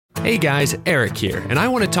Hey guys, Eric here, and I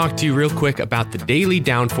want to talk to you real quick about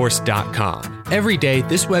thedailydownforce.com. Every day,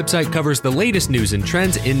 this website covers the latest news and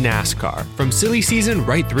trends in NASCAR, from silly season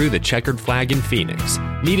right through the checkered flag in Phoenix.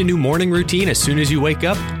 Need a new morning routine as soon as you wake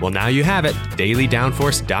up? Well, now you have it,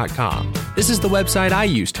 dailydownforce.com. This is the website I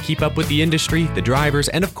use to keep up with the industry, the drivers,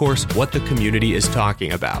 and of course, what the community is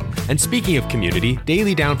talking about. And speaking of community,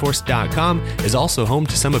 dailydownforce.com is also home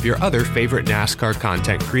to some of your other favorite NASCAR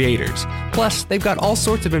content creators. Plus, they've got all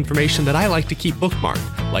sorts of information that I like to keep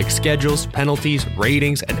bookmarked, like schedules, penalties,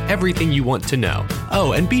 ratings, and everything you want to know.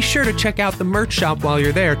 Oh, and be sure to check out the merch shop while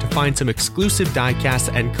you're there to find some exclusive diecasts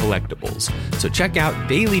and collectibles. So check out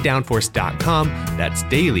dailydownforce.com, that's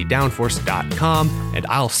dailydownforce.com, and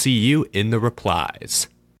I'll see you in the replies.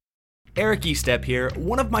 Eric Estep here.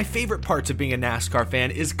 One of my favorite parts of being a NASCAR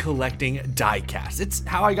fan is collecting diecasts. It's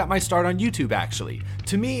how I got my start on YouTube, actually.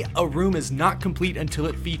 To me, a room is not complete until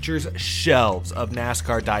it features shelves of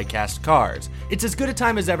NASCAR diecast cars. It's as good a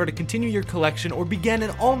time as ever to continue your collection or begin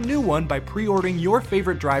an all-new one by pre-ordering your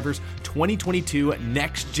favorite driver's 2022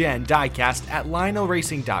 next-gen diecast at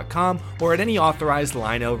lionelracing.com or at any authorized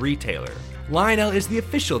Lionel retailer. Lionel is the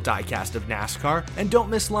official diecast of NASCAR, and don't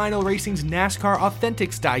miss Lionel Racing's NASCAR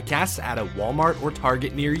Authentics diecasts at a Walmart or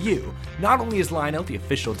Target near you. Not only is Lionel the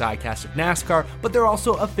official diecast of NASCAR, but they're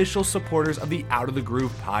also official supporters of the Out of the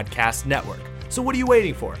Groove podcast network. So what are you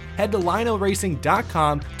waiting for? Head to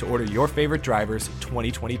lionelracing.com to order your favorite driver's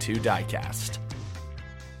 2022 diecast.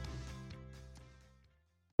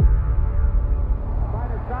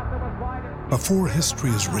 Before history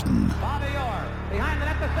is written,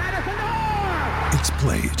 it's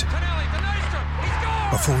played.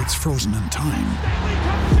 Before it's frozen in time,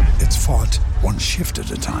 it's fought one shift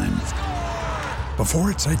at a time.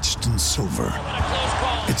 Before it's etched in silver,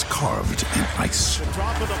 it's carved in ice.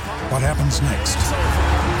 What happens next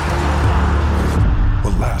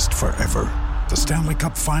will last forever. The Stanley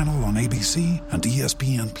Cup Final on ABC and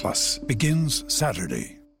ESPN Plus begins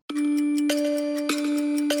Saturday.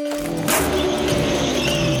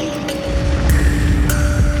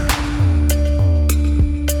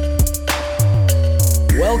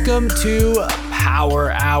 Welcome to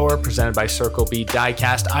Power Hour, presented by Circle B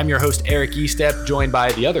Diecast. I'm your host, Eric Estep, joined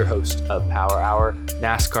by the other host of Power Hour,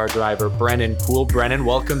 NASCAR driver Brennan Poole. Brennan,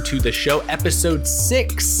 welcome to the show, episode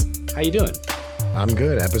 6. How you doing? I'm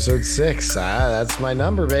good. Episode 6. That's my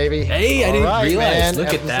number, baby. Hey, I didn't realize. Man.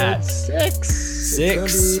 Look episode at that.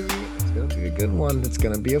 6. It's gonna be a good one. It's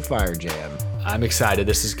gonna be a fire jam. I'm excited.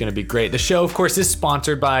 This is going to be great. The show, of course, is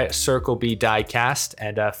sponsored by Circle B Diecast,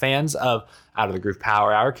 and fans of Out of the Groove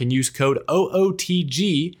Power Hour can use code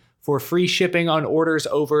OOTG for free shipping on orders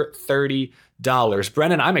over $30.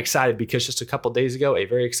 Brennan, I'm excited because just a couple days ago, a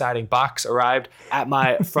very exciting box arrived at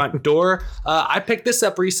my front door. I picked this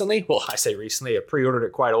up recently. Well, I say recently, I pre-ordered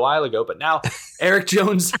it quite a while ago, but now Eric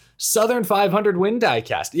Jones Southern 500 Win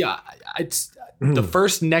Diecast. Yeah, it's the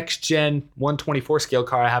first next-gen 124 scale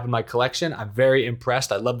car I have in my collection. I'm very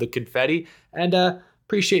impressed. I love the confetti and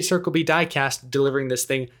appreciate Circle B Diecast delivering this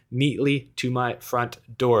thing neatly to my front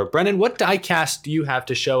door. Brennan, what diecast do you have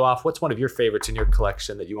to show off? What's one of your favorites in your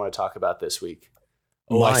collection that you want to talk about this week?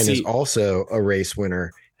 Mine is also a race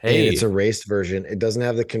winner. Hey. And it's a raced version. It doesn't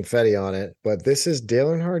have the confetti on it, but this is Dale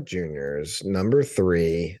Earnhardt Jr.'s number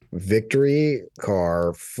 3 victory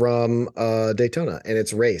car from Daytona, and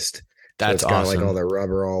it's raced. That's so it's got awesome. Like all the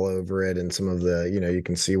rubber all over it, and some of the, you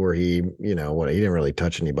can see where he didn't really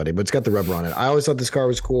touch anybody, but it's got the rubber on it. I always thought this car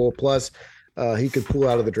was cool. Plus, he could pull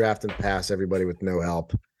out of the draft and pass everybody with no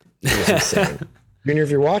help. It was insane. Junior,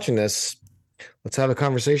 if you're watching this, let's have a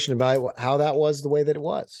conversation about how that was the way that it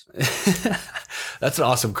was. That's an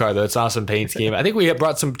awesome car, though. It's an awesome paint scheme. I think we have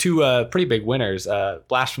brought two pretty big winners.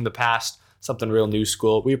 Blast from the Past, something real new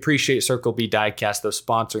school. We appreciate Circle B Diecast, though,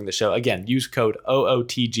 sponsoring the show. Again, use code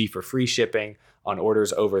OOTG for free shipping on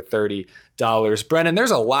orders over $30. Brennan, there's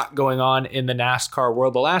a lot going on in the NASCAR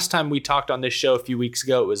world. The last time we talked on this show a few weeks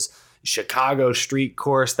ago, it was Chicago street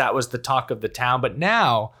course. That was the talk of the town. But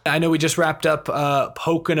now, I know we just wrapped up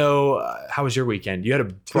Pocono. How was your weekend? You had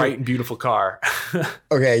a bright and beautiful car.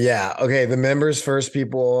 Okay, yeah. Okay, the members first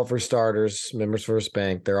people, for starters. Members first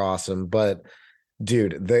bank. They're awesome. But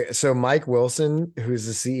dude, so Mike Wilson, who's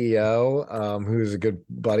the CEO, who's a good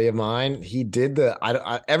buddy of mine, he did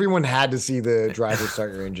everyone had to see the driver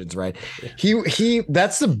start your engines, right? He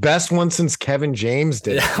that's the best one since Kevin James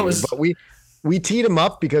did it. But we teed him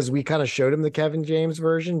up because we kind of showed him the Kevin James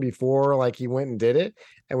version before, like, he went and did it,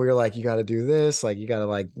 and we were like, you got to do this, like, you got to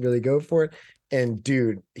like really go for it. And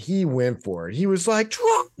dude, he went for it. He was like,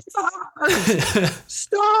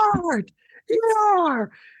 start, yeah.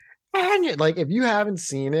 And like, if you haven't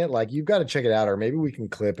seen it, like, you've got to check it out, or maybe we can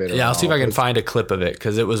clip it. Yeah, Or I'll see if I can post. find a clip of it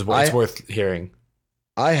because it's I worth hearing.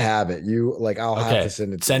 I have it. You like, I'll have to Okay,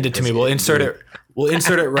 send it to send you it to me. because We'll insert it. We'll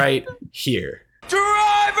insert it right here. Drivers,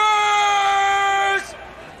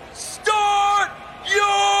 start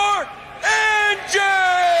your engines!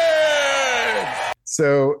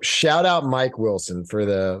 So shout out Mike Wilson for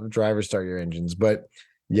the driver start your engines. But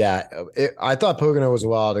yeah, I thought Pocono was a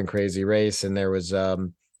wild and crazy race, and there was a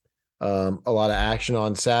lot of action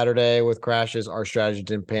on Saturday with crashes. Our strategy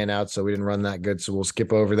didn't pan out, so we didn't run that good. So we'll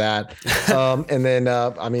skip over that. And then,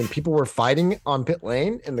 I mean, people were fighting on pit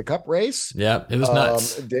lane in the Cup race. Yeah, it was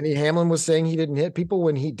nuts. Denny Hamlin was saying he didn't hit people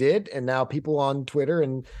when he did, and now people on Twitter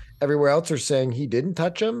and everywhere else are saying he didn't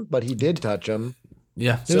touch them, but he did touch them.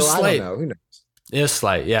 Yeah, it So was I slight. don't know. Who knows? It was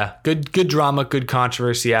slight. Yeah, good drama, good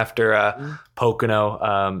controversy after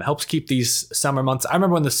Pocono. Helps keep these summer months. I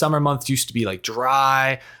remember when the summer months used to be like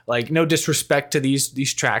dry. Like, no disrespect to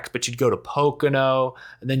these tracks, but you'd go to Pocono,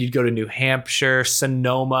 and then you'd go to New Hampshire,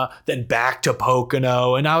 Sonoma, then back to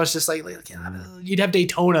Pocono, and I was just like you'd have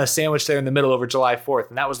Daytona sandwiched there in the middle over July 4th,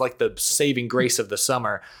 and that was like the saving grace of the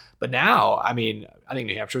summer. But now, I mean, I think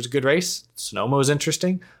New Hampshire was a good race. Sonoma was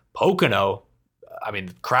interesting. Pocono, I mean,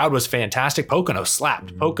 the crowd was fantastic. Pocono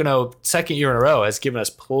slapped. Pocono, second year in a row, has given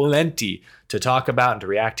us plenty to talk about and to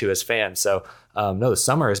react to as fans. So, no, the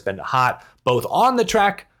summer has been hot, both on the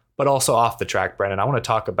track, but also off the track, Brennan. I want to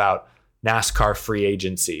talk about NASCAR free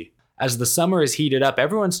agency. As the summer is heated up,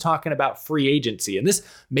 everyone's talking about free agency. And this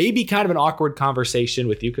may be kind of an awkward conversation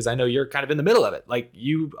with you because I know you're kind of in the middle of it. Like,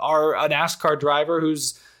 you are a NASCAR driver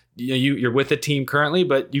who's, you're with a team currently,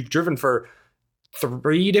 but you've driven for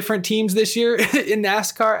 3 different teams this year in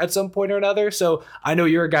NASCAR at some point or another. So I know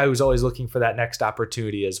you're a guy who's always looking for that next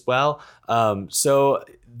opportunity as well. So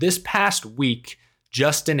this past week,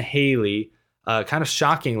 Justin Haley kind of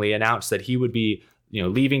shockingly announced that he would be,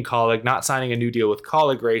 leaving Colleague, not signing a new deal with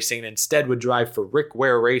Colleague Racing, and instead would drive for Rick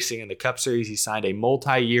Ware Racing in the Cup Series. He signed a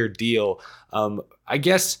multi-year deal. I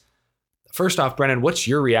guess, first off, Brennan, what's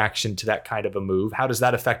your reaction to that kind of a move? How does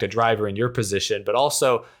that affect a driver in your position? But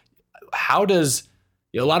also, how does,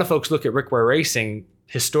 a lot of folks look at Rick Ware Racing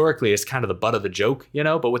historically as kind of the butt of the joke,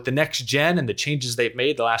 but with the next gen and the changes they've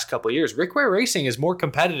made the last couple of years, Rick Ware Racing is more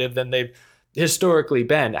competitive than they've historically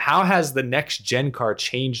been. How has the next gen car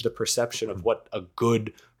changed the perception of what a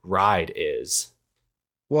good ride is?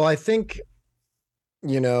 Well, I think,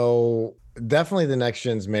 definitely the next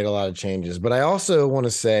gen's made a lot of changes, but I also want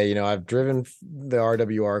to say, I've driven the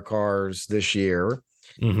RWR cars this year.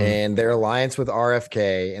 Mm-hmm. And their alliance with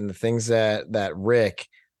RFK and the things that Rick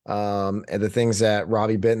and the things that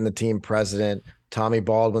Robbie Benton, the team president, Tommy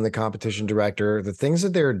Baldwin, the competition director, the things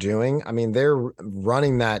that they're doing. I mean, they're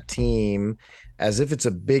running that team as if it's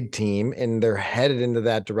a big team, and they're headed into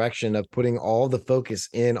that direction of putting all the focus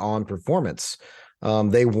in on performance.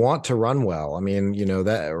 They want to run well. I mean,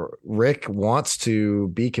 that Rick wants to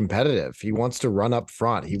be competitive. He wants to run up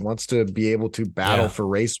front. He wants to be able to battle for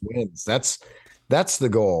race wins. That's the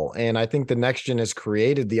goal. And I think the next gen has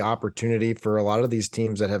created the opportunity for a lot of these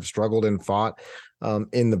teams that have struggled and fought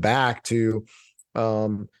in the back to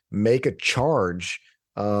make a charge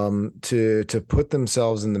to put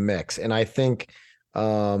themselves in the mix. And I think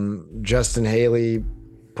Justin Haley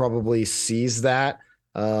probably sees that.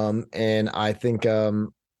 And I think,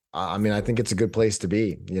 I think it's a good place to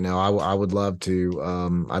be. I would love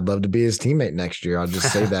to. I'd love to be his teammate next year. I'll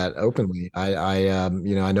just say that openly. I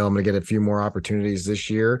know I'm going to get a few more opportunities this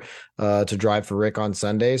year to drive for Rick on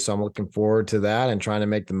Sunday, so I'm looking forward to that and trying to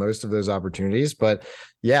make the most of those opportunities. But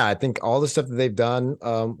yeah, I think all the stuff that they've done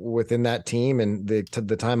within that team and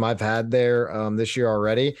the time I've had there this year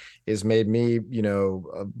already has made me,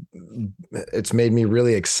 it's made me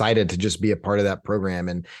really excited to just be a part of that program.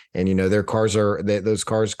 And their cars those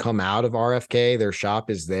cars come out of RFK. Their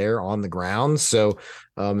shop is there on the ground, so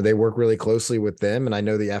they work really closely with them. And I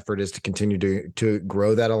know the effort is to continue to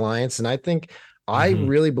grow that alliance. And I think I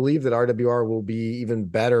really believe that RWR will be even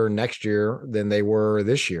better next year than they were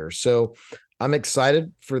this year. So I'm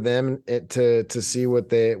excited for them to see what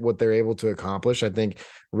they're able to accomplish. I think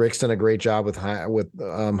Rick's done a great job with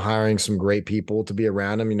hiring some great people to be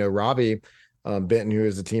around him. Robbie Benton, who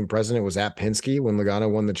is the team president, was at Penske when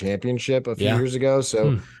Logano won the championship a few years ago.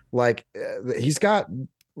 So he's got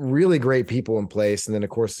really great people in place. And then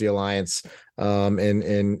of course the alliance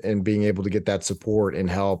and being able to get that support and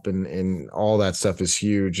help and all that stuff is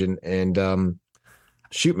huge. And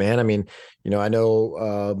Shoot, man. I mean, I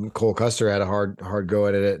know Cole Custer had a hard go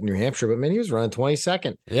at it at New Hampshire, but man, he was running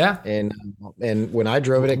 22nd. Yeah. And when I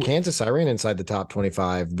drove it at Kansas, I ran inside the top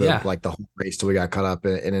 25, the whole race till we got caught up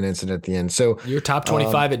in an incident at the end. So you're top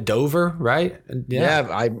 25 at Dover, right? Yeah,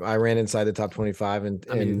 I ran inside the top 25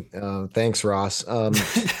 and thanks, Ross.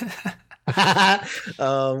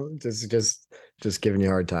 Just giving you a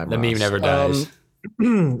hard time. The Ross. meme never dies.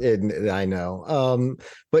 I know.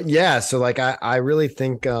 But yeah, so like I really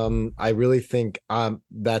think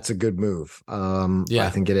that's a good move. I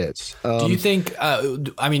think it is. Do you think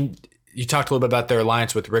I mean, you talked a little bit about their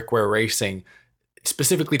alliance with Rick Ware Racing,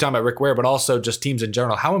 specifically talking about Rick Ware, but also just teams in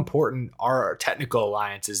general. How important are technical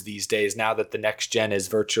alliances these days now that the next gen is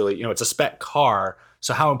virtually, it's a spec car.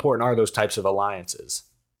 So how important are those types of alliances?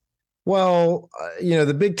 Well,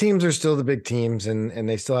 the big teams are still the big teams, and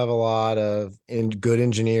they still have a lot of good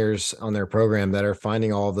engineers on their program that are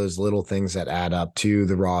finding all those little things that add up to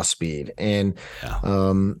the raw speed. And,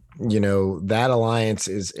 that alliance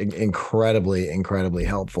is incredibly, incredibly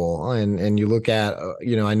helpful. And you look at,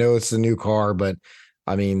 I know it's a new car, but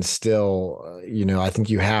I mean, still, I think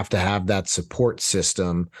you have to have that support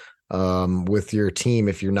system with your team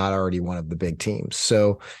if you're not already one of the big teams.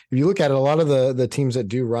 So if you look at it, a lot of the teams that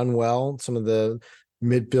do run well, some of the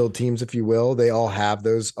midfield teams, if you will, they all have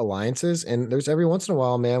those alliances. And there's every once in a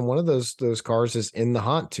while, man, one of those cars is in the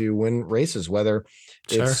hunt to win races, whether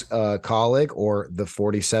it's Colleague or the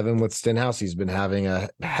 47 with Stenhouse. He's been having a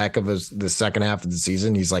heck of the second half of the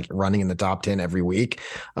season. He's like running in the top 10 every week.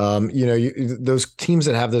 Those teams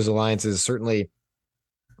that have those alliances certainly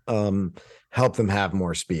help them have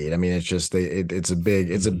more speed. I mean, it's just it's a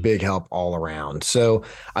big help all around. So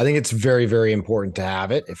I think it's very, very important to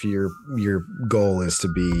have it if your goal is to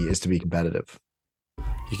be competitive.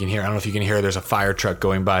 You can hear, I don't know if you can hear, there's a fire truck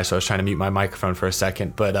going by, so I was trying to mute my microphone for a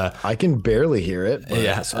second, but I can barely hear it.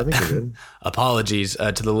 Yeah, I think you're good. Apologies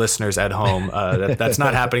to the listeners at home. That's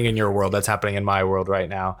not happening in your world. That's happening in my world right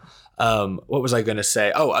now. What was I going to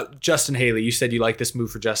say? Justin Haley. You said you like this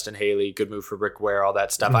move for Justin Haley. Good move for Rick Ware, all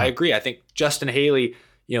that stuff. Mm-hmm. I agree. I think Justin Haley,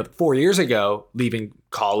 4 years ago, leaving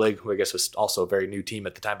Colleague, who I guess was also a very new team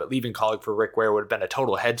at the time, but leaving Colleague for Rick Ware would have been a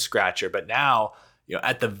total head scratcher. But now,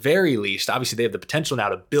 at the very least, obviously they have the potential now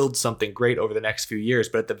to build something great over the next few years.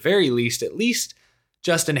 But at the very least,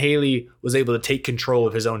 Justin Haley was able to take control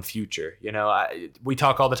of his own future. We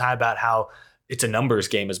talk all the time about how it's a numbers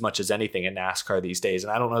game as much as anything in NASCAR these days.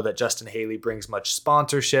 And I don't know that Justin Haley brings much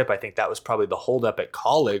sponsorship. I think that was probably the holdup at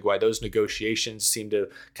Colleague, why those negotiations seem to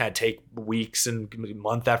kind of take weeks and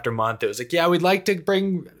month after month. It was like, yeah, we'd like to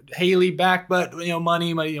bring Haley back, but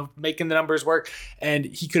money, making the numbers work. And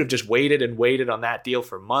he could have just waited on that deal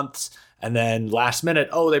for months. And then last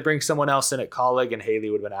minute, they bring someone else in at Colleague, and Haley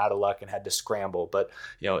would have been out of luck and had to scramble. But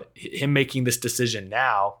him making this decision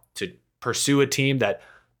now to pursue a team that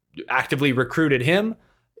actively recruited him,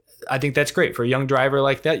 I think that's great for a young driver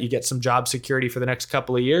like that. You get some job security for the next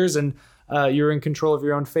couple of years, and you're in control of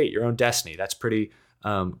your own fate, your own destiny. That's pretty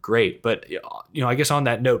great. But I guess on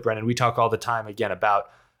that note, Brennan, we talk all the time again about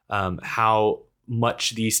how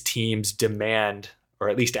much these teams demand, or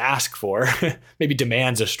at least ask for. Maybe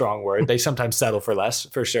demand's a strong word. They sometimes settle for less,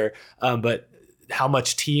 for sure. But how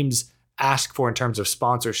much teams ask for in terms of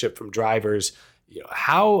sponsorship from drivers.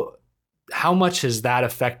 How much is that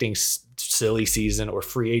affecting silly season or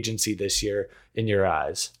free agency this year in your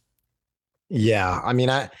eyes? Yeah, I mean,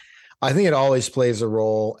 I think it always plays a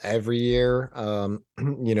role every year,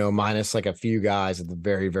 minus like a few guys at the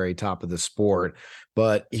very, very top of the sport.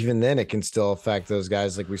 But even then, it can still affect those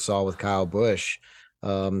guys like we saw with Kyle Busch.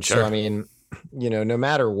 Sure. So, I mean, no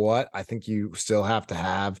matter what, I think you still have to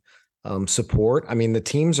have support. I mean, the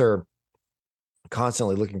teams are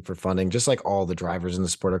constantly looking for funding, just like all the drivers in the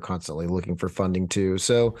sport are constantly looking for funding too.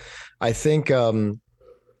 So I think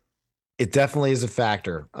it definitely is a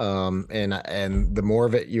factor. And the more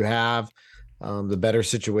of it you have, the better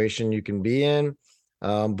situation you can be in.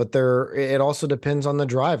 But it also depends on the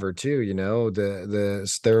driver too.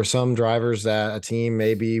 There are some drivers that a team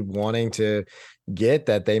may be wanting to get,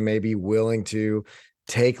 that they may be willing to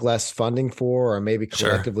take less funding for, or maybe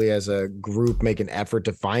collectively as a group make an effort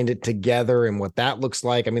to find it together, and what that looks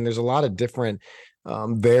like. I mean, there's a lot of different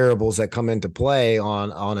variables that come into play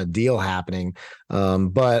on a deal happening.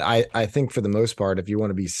 But I think for the most part, if you want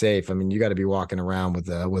to be safe, I mean, you got to be walking around with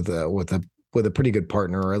a pretty good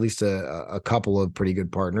partner, or at least a couple of pretty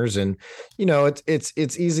good partners. And, it's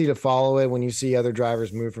easy to follow it when you see other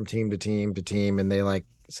drivers move from team to team to team, and they like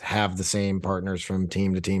have the same partners from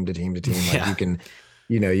team to team to team to team. Like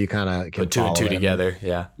you kind of can put two and two follow it. together.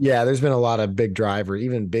 Yeah. Yeah, there's been a lot of big drivers,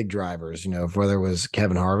 even big drivers, whether it was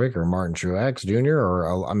Kevin Harvick or Martin Truex Jr.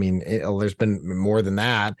 or there's been more than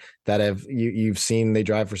that have you've seen they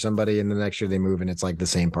drive for somebody and the next year they move and it's like the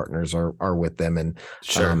same partners are with them, and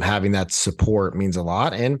having that support means a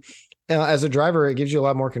lot. And as a driver, it gives you a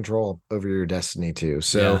lot more control over your destiny too.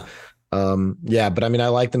 So but I mean, I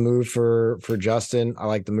like the move for Justin. I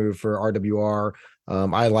like the move for RWR.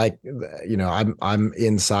 I like, I'm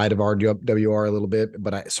inside of RWR a little bit,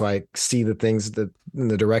 but I see the things that in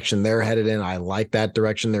the direction they're headed in. I like that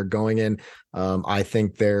direction they're going in. I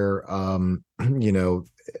think they're a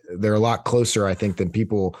lot closer, I think, than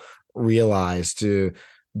people realize to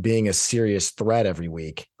being a serious threat every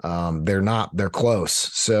week. They're close.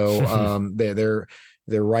 So, they're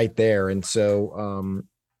right there. And so,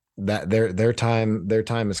 that their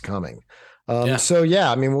time is coming. So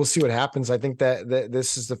I mean, we'll see what happens. I think that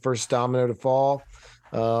this is the first domino to fall.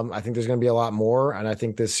 I think there's going to be a lot more, and I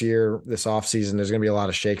think this offseason, there's going to be a lot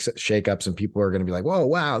of shakeups, and people are going to be like, "Whoa,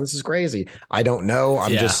 wow, this is crazy." I don't know.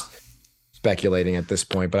 I'm just speculating at this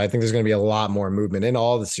point, but I think there's going to be a lot more movement in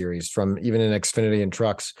all the series, from even in Xfinity and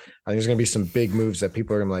trucks. I think there's going to be some big moves that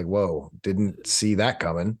people are going to be like, "Whoa, didn't see that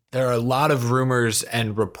coming." There are a lot of rumors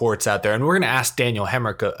and reports out there, and we're going to ask Daniel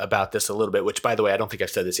Hemric about this a little bit, which, by the way, I don't think I've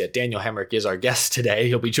said this yet. Daniel Hemric is our guest today.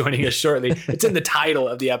 He'll be joining us shortly. It's in the title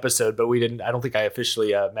of the episode, but I don't think I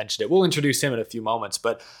officially mentioned it. We'll introduce him in a few moments,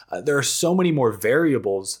 but there are so many more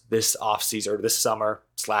variables this offseason, or this summer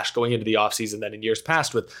 / going into the offseason, than in years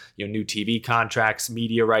past, with new TV contracts,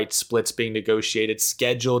 media rights splits being negotiated,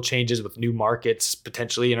 schedule changes with new markets,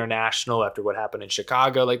 potentially international after what happened in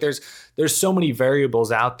Chicago. Like there's so many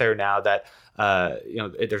variables out there now that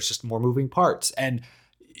there's just more moving parts. And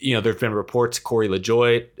there've been reports Corey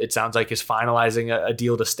LaJoie, it sounds like, is finalizing a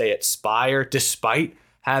deal to stay at Spire, despite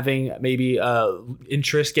having maybe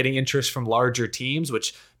getting interest from larger teams,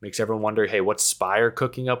 which makes everyone wonder, hey, what's Spire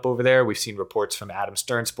cooking up over there? We've seen reports from Adam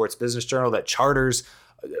Stern, Sports Business Journal, that charters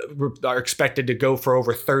are expected to go for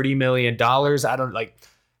over $30 million. Do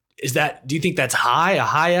you think that's a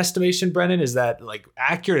high estimation, Brennan? Is that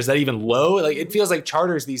accurate? Is that even low? It feels like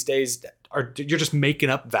charters these days you're just making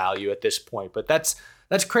up value at this point, but that's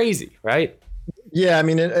crazy, right? Yeah, I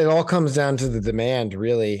mean, it all comes down to the demand,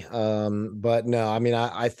 really. But no, I mean,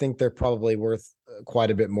 I think they're probably worth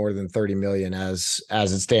quite a bit more than 30 million as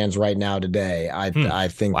it stands right now today. I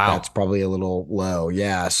think that's probably a little low.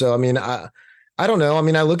 Yeah. So, I mean, I don't know. I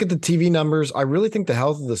mean, I look at the TV numbers. I really think the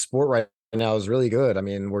health of the sport right now is really good. I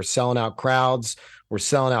mean, we're selling out crowds. We're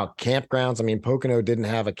selling out campgrounds. I mean, Pocono didn't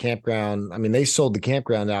have a campground. I mean, they sold the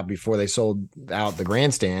campground out before they sold out the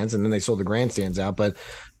grandstands, and then they sold the grandstands out. But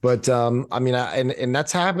I mean, and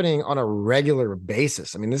that's happening on a regular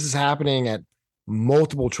basis. I mean, this is happening at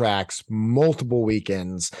multiple tracks, multiple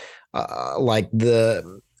weekends.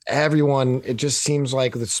 Everyone, it just seems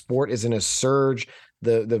like the sport is in a surge.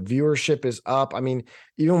 The viewership is up. I mean,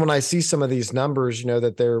 even when I see some of these numbers,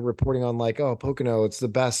 that they're reporting on, like, oh, Pocono, it's the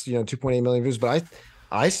best, 2.8 million views. But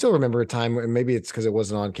I still remember a time, and maybe it's because it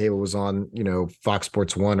wasn't on cable, it was on, Fox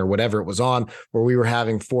Sports 1 or whatever it was on, where we were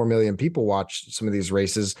having 4 million people watch some of these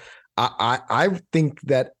races. I think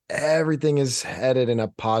that everything is headed in a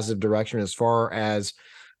positive direction as far as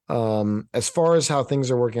how things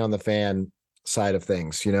are working on the fan side of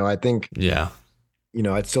things. I think,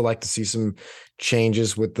 I'd still like to see some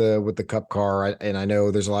changes with the Cup car. And I know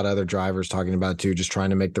there's a lot of other drivers talking about it too, just trying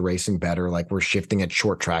to make the racing better. Like, we're shifting at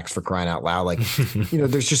short tracks, for crying out loud. Like,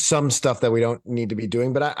 there's just some stuff that we don't need to be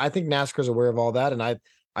doing, but I think NASCAR's aware of all that. And I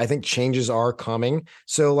think changes are coming.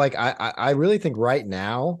 So I really think right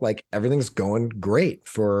now, everything's going great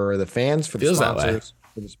for the fans, for the sponsors,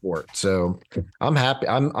 for the sport. So I'm happy.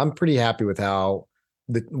 I'm pretty happy with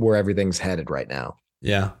where everything's headed right now.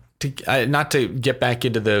 Yeah. Not to get back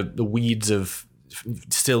into the weeds of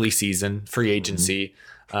silly season, free agency.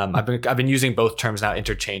 I've been using both terms now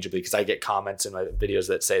interchangeably, because I get comments in my videos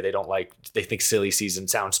that say they think silly season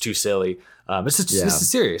sounds too silly. This is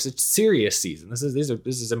serious. It's serious season. This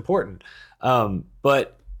is important.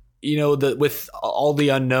 But with all the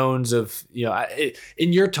unknowns of,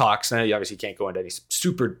 in your talks, and you obviously can't go into any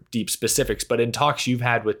super deep specifics, but in talks you've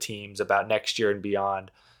had with teams about next year and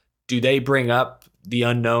beyond, do they bring up the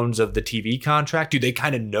unknowns of the TV contract? Do they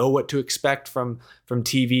kind of know what to expect from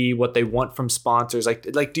TV, what they want from sponsors?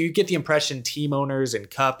 Like, do you get the impression team owners and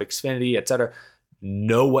Cup, Xfinity, et cetera,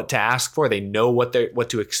 know what to ask for? They know what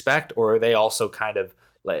to expect, or are they also kind of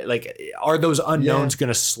are those unknowns going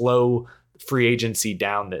to slow free agency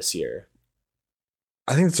down this year?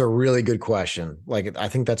 I think it's a really good question. I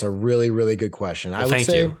think that's a really, really good question. I would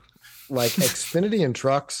say, Xfinity and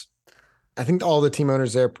trucks, I think all the team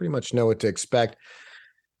owners there pretty much know what to expect.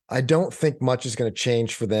 I don't think much is going to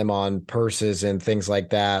change for them on purses and things like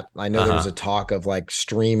that. I know there was a talk of like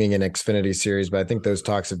streaming an Xfinity series, but I think those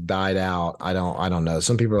talks have died out. I don't know.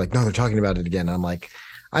 Some people are like, no, they're talking about it again. And I'm like,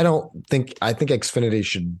 I think Xfinity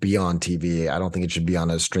should be on TV. I don't think it should be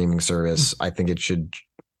on a streaming service. I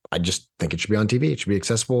just think it should be on TV. It should be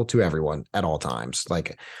accessible to everyone at all times.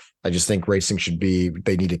 Like, I just think racing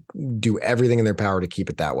they need to do everything in their power to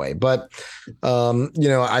keep it that way. But,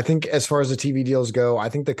 I think as far as the TV deals go, I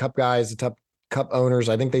think the Cup guys, the top Cup owners,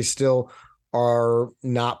 I think they still are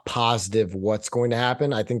not positive what's going to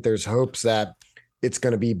happen. I think there's hopes that it's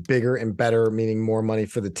going to be bigger and better, meaning more money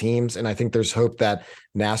for the teams. And I think there's hope that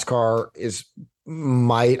NASCAR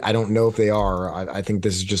I don't know if they are. I think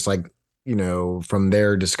this is just like, from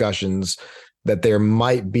their discussions, that they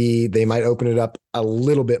might open it up a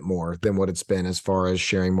little bit more than what it's been as far as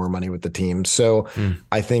sharing more money with the teams. So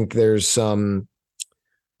I think there's some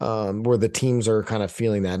where the teams are kind of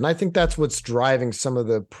feeling that. And I think that's what's driving some of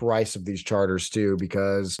the price of these charters too,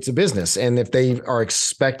 because it's a business. And if they are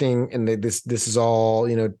expecting, and this is all,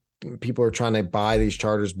 people are trying to buy these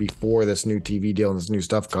charters before this new TV deal and this new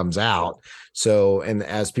stuff comes out. So, and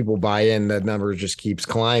as people buy in, the number just keeps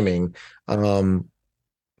climbing.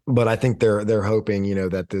 But I think they're hoping,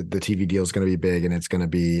 that the TV deal is going to be big, and it's going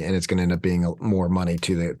to end up being more money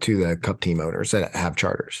to the Cup team owners that have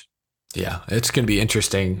charters. Yeah, it's going to be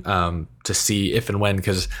interesting to see if and when,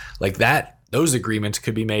 because like those agreements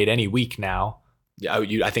could be made any week now.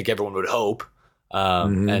 I think everyone would hope,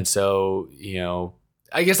 and so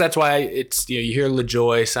I guess that's why it's you hear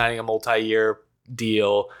LaJoy signing a multi-year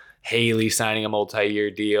deal, Haley signing a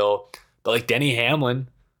multi-year deal, but like Denny Hamlin,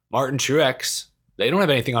 Martin Truex. They don't have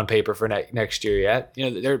anything on paper for next year yet.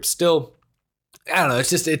 They're still, I don't know.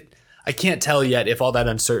 It's just, I can't tell yet if all that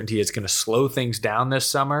uncertainty is going to slow things down this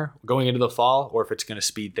summer going into the fall, or if it's going to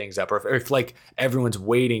speed things up, or if like everyone's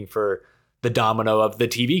waiting for the domino of the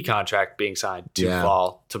TV contract being signed to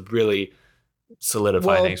fall to really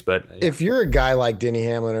solidify things. But if you're a guy like Denny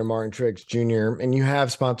Hamlin or Martin Truex Jr. and you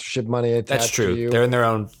have sponsorship money attached that's true. to you, they're in their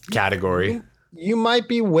own category. You might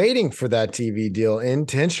be waiting for that TV deal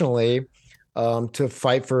intentionally to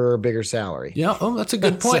fight for a bigger salary. That's a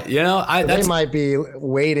good point. They might be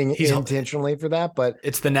waiting intentionally for that, but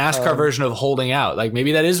it's the NASCAR version of holding out. Like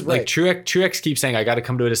maybe that is like Truex keeps saying, I got to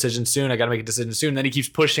come to a decision soon. I got to make a decision soon. And then he keeps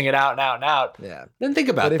pushing it out and out and out. Yeah. Then think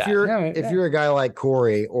about that. If you're a guy like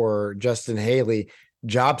Corey or Justin Haley,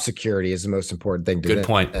 job security is the most important thing to them. Good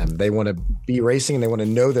point. They want to be racing and they want to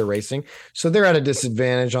know they're racing. So they're at a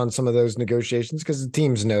disadvantage on some of those negotiations because the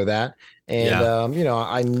teams know that. And,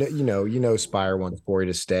 I know, Spire wants Corey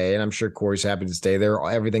to stay, and I'm sure Corey's happy to stay there.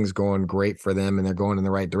 Everything's going great for them and they're going in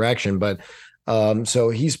the right direction. But so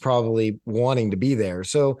he's probably wanting to be there.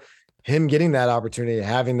 So him getting that opportunity,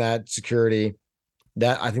 having that security,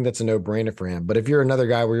 that I think that's a no-brainer for him. But if you're another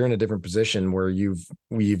guy where you're in a different position where you've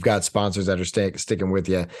got sponsors that are sticking with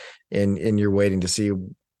you and you're waiting to see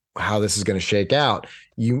how this is going to shake out,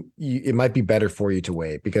 it might be better for you to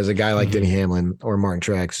wait, because a guy like Denny Hamlin or Martin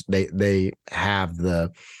Truex, they have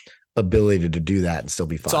the ability to do that and still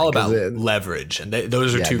be fine. It's all about leverage, and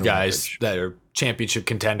those are two guys that are championship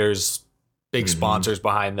contenders, big sponsors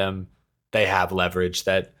behind them. They have leverage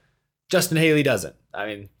that Justin Haley doesn't. I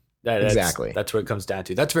mean, exactly. That's what it comes down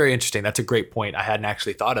to. That's very interesting. That's a great point. I hadn't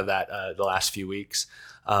actually thought of that the last few weeks,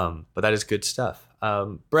 but that is good stuff.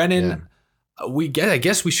 Brennan, I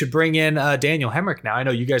guess we should bring in Daniel Hemric now. I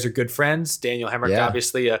know you guys are good friends. Daniel Hemric,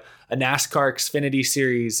 obviously a NASCAR Xfinity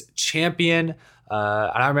Series champion.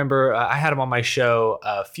 And I remember I had him on my show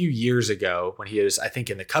a few years ago when he was, I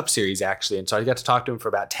think, in the Cup Series, actually. And so I got to talk to him for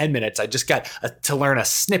about 10 minutes. I just got to learn a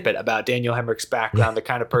snippet about Daniel Hemric's background, the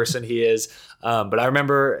kind of person he is. But I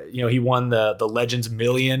remember, he won the Legends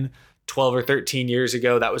Million 12 or 13 years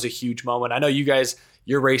ago. That was a huge moment. I know you guys,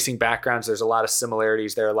 your racing backgrounds, there's a lot of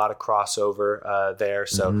similarities there, a lot of crossover there.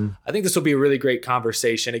 So I think this will be a really great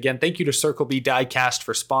conversation. Again, thank you to Circle B Diecast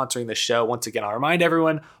for sponsoring the show. Once again, I'll remind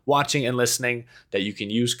everyone watching and listening that you can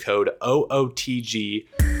use code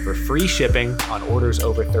OOTG for free shipping on orders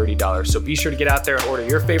over $30. So be sure to get out there and order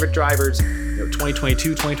your favorite drivers, 2022,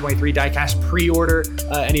 2023 diecast, pre-order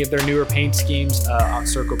any of their newer paint schemes on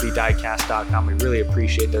CircleBDiecast.com. We really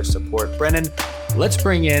appreciate their support. Brennan, let's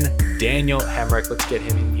bring in Daniel Hemric. Let's get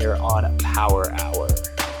him in here on Power Hour.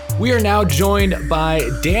 We are now joined by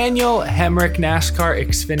Daniel Hemric, NASCAR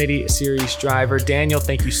Xfinity Series driver. Daniel,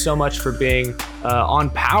 thank you so much for being on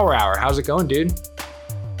Power Hour. How's it going, dude?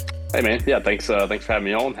 Hey, man. Yeah, thanks for having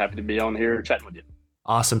me on. Happy to be on here chatting with you.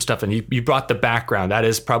 Awesome stuff. And you brought the background. That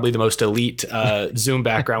is probably the most elite Zoom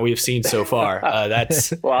background we've seen so far.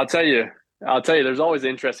 That's well, I'll tell you, I'll tell you, there's always an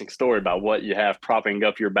interesting story about what you have propping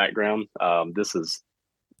up your background.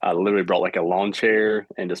 I literally brought like a lawn chair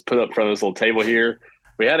and just put up in front of this little table here.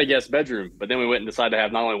 We had a guest bedroom, but then we went and decided to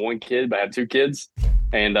have not only one kid, but have two kids.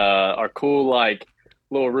 And our cool, like,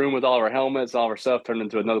 little room with all of our helmets, all of our stuff turned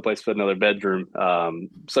into another place for another bedroom.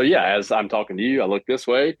 So, yeah, as I'm talking to you, I look this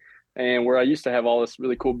way. And where I used to have all this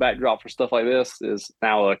really cool backdrop for stuff like this is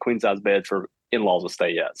now a queen size bed for in laws to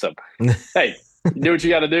stay at. So, hey, you do what you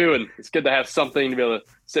got to do. And it's good to have something to be able to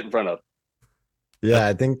sit in front of. Yeah,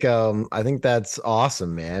 I think that's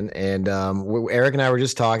awesome, man. And Eric and I were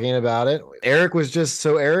just talking about it. Eric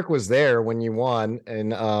was there when you won in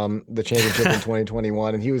the championship in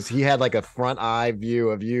 2021, and he had like a front eye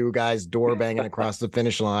view of you guys door banging across the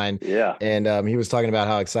finish line. Yeah. And he was talking about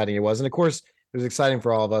how exciting it was. And of course, it was exciting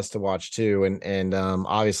for all of us to watch too. And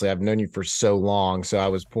obviously I've known you for so long, so I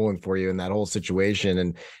was pulling for you in that whole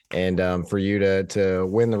situation, and for you to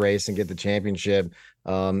win the race and get the championship.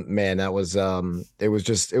 Man, that was it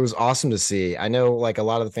was awesome to see. I know like a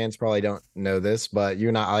lot of the fans probably don't know this, but you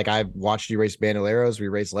and I've watched you race Bandoleros. We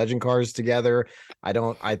raced legend cars together. I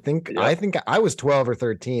think I was 12 or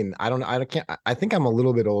 13. I think I'm a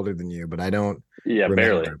little bit older than you, but I don't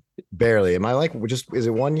remember. Barely. Am I like is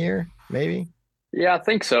it 1 year maybe? Yeah, I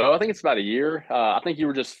think so. I think it's about a year. I think you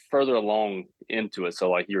were just further along into it, so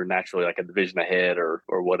like you were naturally like a division ahead or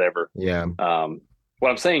whatever. Yeah. What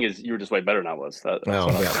I'm saying is you were just way better than I was.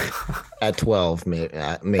 At 12, maybe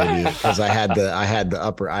because I had the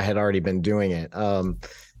upper. I had already been doing it.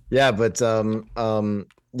 Yeah, but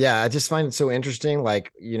yeah, I just find it so interesting.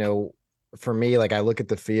 Like, you know, for me, like I look at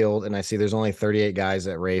the field and I see there's only 38 guys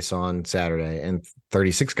that race on Saturday and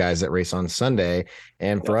 36 guys that race on Sunday,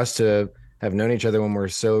 and for us to have known each other when we're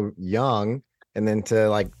so young, and then to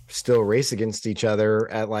like still race against each other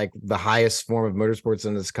at like the highest form of motorsports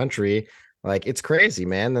in this country. Like it's crazy,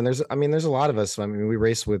 man. And there's a lot of us. I mean, we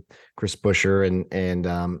race with Chris Buescher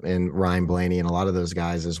and Ryan Blaney and a lot of those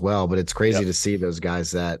guys as well. But it's crazy to see those guys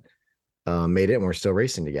that made it and we're still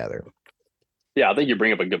racing together. Yeah, I think you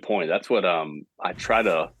bring up a good point. That's what I try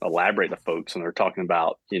to elaborate to folks when they're talking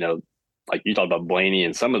about, you know, like you talked about Blaney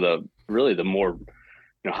and some of the more,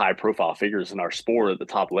 you know, high profile figures in our sport at the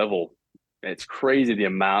top level. It's crazy the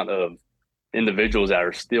amount of individuals that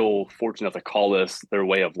are still fortunate enough to call this their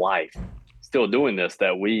way of life, still doing this,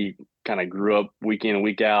 that we kind of grew up week in and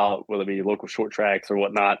week out, whether it be local short tracks or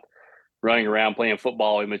whatnot, running around playing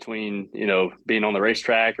football in between, you know, being on the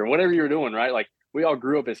racetrack or whatever you're doing, right? Like we all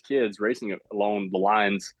grew up as kids racing along the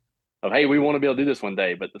lines of, hey, we want to be able to do this one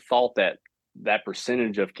day. But the thought that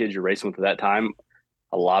percentage of kids you're racing with at that time,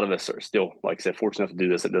 a lot of us are still, like I said, fortunate enough to do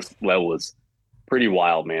this at this level is pretty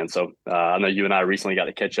wild, man. So I know you and I recently got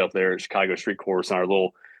to catch up there at Chicago Street Course in our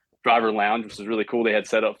little driver lounge, which was really cool. They had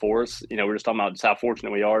set up for us. You know, we're just talking about just how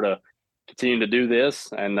fortunate we are to continue to do this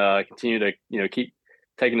and continue to, you know, keep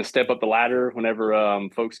taking a step up the ladder whenever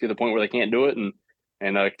folks get to the point where they can't do it and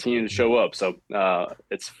continue to show up. So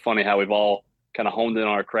it's funny how we've all kind of honed in on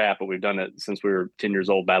our craft, but we've done it since we were 10 years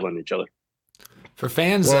old battling each other. For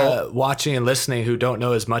fans watching and listening who don't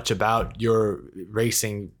know as much about your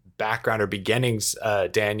racing background or beginnings,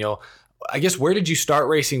 Daniel, I guess where did you start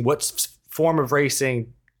racing? What form of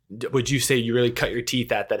racing would you say you really cut your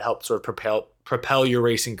teeth at that helped sort of propel your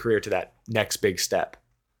racing career to that next big step?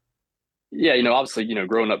 Yeah, you know, obviously, you know,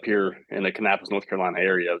 growing up here in the Kannapolis, North Carolina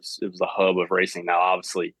area, it was the hub of racing. Now,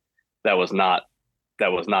 obviously, that was not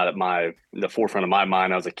at the forefront of my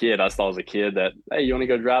mind as a kid. I thought as a kid that, hey, you want to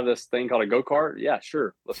go drive this thing called a go-kart? Yeah,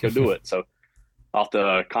 sure. Let's go do it. So off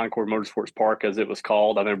the Concord Motorsports Park, as it was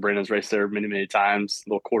called, I know Brandon's raced there many, many times, a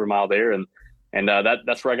little quarter mile there. And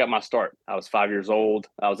that's where I got my start. I was 5 years old.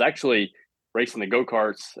 I was actually racing the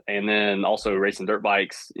go-karts and then also racing dirt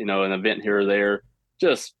bikes, you know, an event here or there,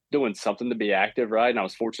 just doing something to be active, right? And I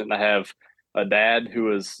was fortunate to have a dad who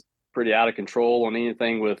was pretty out of control on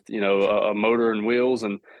anything with, you know, a motor and wheels,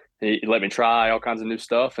 and he let me try all kinds of new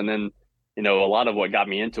stuff. And then, you know, a lot of what got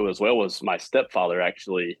me into it as well was my stepfather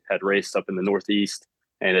actually had raced up in the Northeast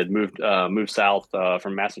and had moved south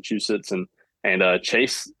from Massachusetts and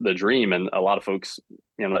chased the dream. And a lot of folks, you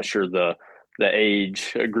know, I'm not sure the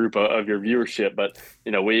age group of your viewership, but,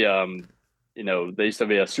 you know, we, you know, there used to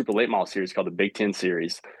be a super late model series called the Big Ten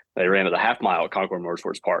Series. They ran at the half mile at Concord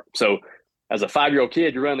Motorsports Park. So as a 5-year-old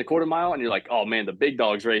kid, you're running the quarter mile and you're like, oh man, the big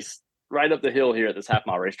dogs race right up the hill here at this half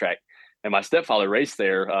mile racetrack. And my stepfather raced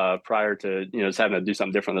there prior to, you know, just having to do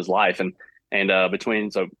something different in his life. And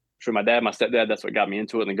so for my dad, my stepdad, that's what got me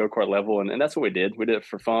into it in the go-kart level. And that's what we did. We did it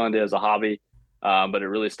for fun, did it as a hobby. But it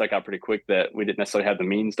really stuck out pretty quick that we didn't necessarily have the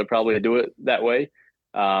means to probably do it that way.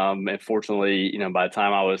 And fortunately, by the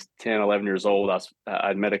time I was 10, 11 years old,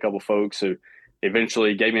 I'd met a couple folks who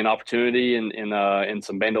eventually gave me an opportunity in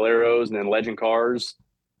some Bandoleros and then legend cars,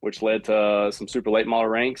 which led to some super late model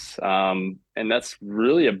ranks. And that's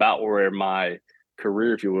really about where my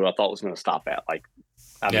career, if you will, I thought was going to stop at. Like,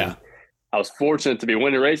 I mean, I was fortunate to be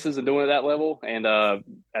winning races and doing it at that level. And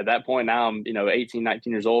at that point now I'm, 18,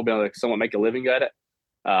 19 years old, being able to somewhat make a living at it.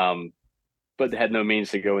 But had no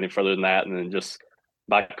means to go any further than that. And then just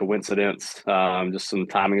by coincidence, just some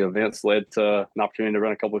timing events led to an opportunity to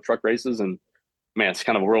run a couple of truck races. And man, it's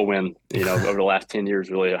kind of a whirlwind, over the last 10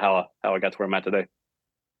 years, really, how I got to where I'm at today.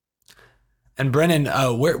 And Brennan,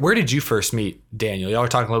 where did you first meet Daniel? Y'all were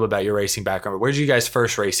talking a little bit about your racing background, but where did you guys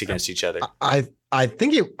first race against each other? I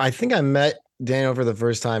think I met Daniel for the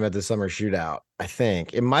first time at the summer shootout. I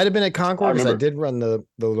think it might have been at Concord because I did run the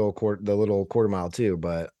little quarter mile too,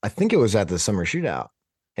 but I think it was at the summer shootout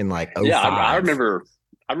in like 05. Yeah, I remember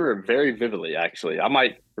very vividly, actually. I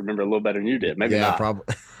might remember a little better than you did. Maybe not. Probably.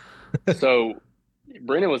 So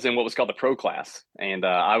Brennan was in what was called the pro class, and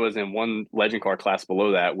I was in one legend car class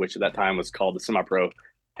below that, which at that time was called the semi-pro.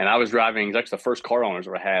 And I was driving, it was actually the first car owners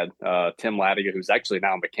I had, Tim Latiga, who's actually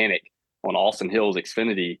now a mechanic on Austin Hill's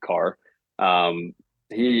Xfinity car.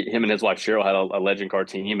 Him and his wife Cheryl had a legend car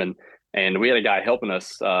team, and we had a guy helping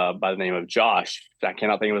us by the name of Josh. I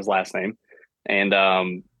cannot think of his last name.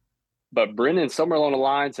 And but Brennan, somewhere along the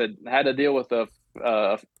lines, had to deal with a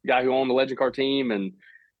guy who owned the legend car team, and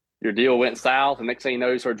your deal went south. And next thing you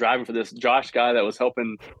know, you started driving for this Josh guy that was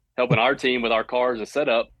helping our team with our cars and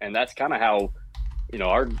setup. And that's kind of how,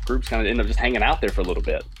 our groups kind of ended up just hanging out there for a little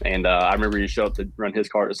bit. And I remember you showed up to run his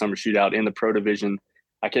car at the summer shootout in the pro division.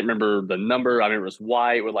 I can't remember the number. I remember it was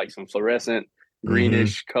white with like some fluorescent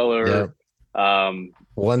greenish color. Yep.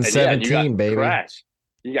 117, baby.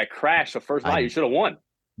 You got crashed the first night. You should have won.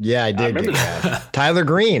 Yeah, I did. I remember that. Tyler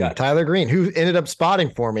Green, who ended up spotting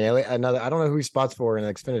for me. I don't know who he spots for in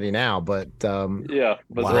Xfinity now, but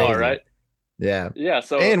bizarre, right? Yeah. Yeah.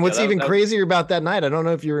 So, and what's even crazier about that night, I don't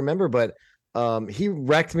know if you remember, but he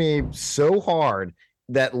wrecked me so hard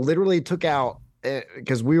that literally took out,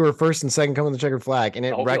 because we were first and second coming to the checkered flag, and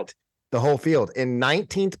it wrecked the whole field. In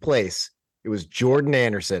 19th place, it was Jordan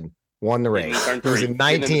Anderson won the race. He was in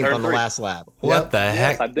 19th on the last lap. What the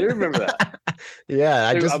heck? Yes, I do remember that.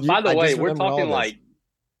 Yeah. By the way, we're talking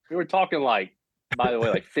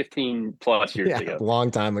like 15 plus years ago. A long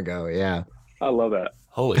time ago. Yeah. I love that.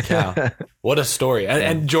 Holy cow. What a story.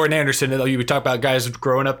 And Jordan Anderson, you talk about guys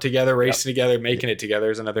growing up together, racing together, making it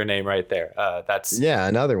together is another name right there. That's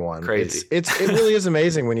another one. Crazy. It really is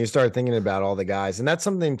amazing when you start thinking about all the guys. And that's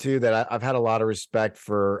something too that I've had a lot of respect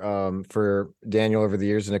for Daniel over the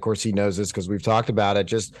years. And of course he knows this because we've talked about it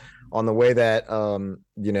just on the way that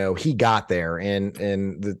he got there, and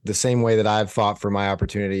the same way that I've fought for my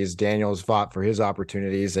opportunities, Daniel's fought for his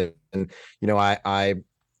opportunities. And I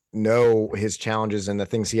know his challenges and the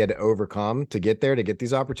things he had to overcome to get there, to get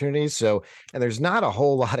these opportunities. So, and there's not a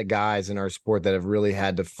whole lot of guys in our sport that have really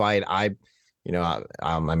had to fight.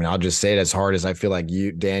 I'll just say it, as hard as I feel like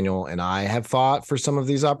you, Daniel, and I have fought for some of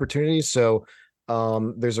these opportunities. So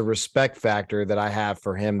there's a respect factor that I have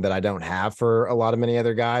for him that I don't have for a lot of many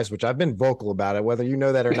other guys, which I've been vocal about it, whether you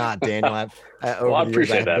know that or not, Daniel. I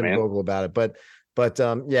appreciate that, man. Vocal about it, but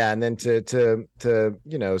and then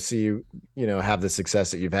to see you have the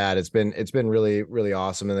success that you've had, it's been really, really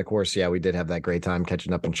awesome. And of course, we did have that great time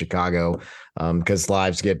catching up in Chicago because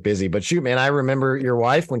lives get busy. But shoot, man, I remember your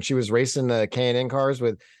wife when she was racing the K&N cars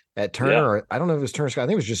at Turner, or I don't know if it was Turner, I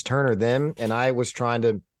think it was just Turner then, and I was trying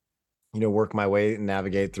to work my way and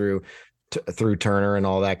navigate through Turner and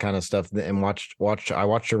all that kind of stuff, and I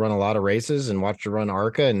watched her run a lot of races and watched her run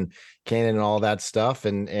ARCA and K&N and all that stuff,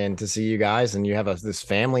 and to see you guys, and you have this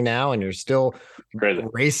family now, and you're still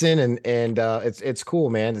racing, and it's cool,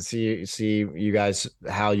 man, to see you guys,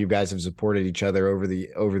 how you guys have supported each other over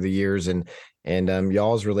the years, and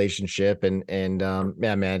y'all's relationship, and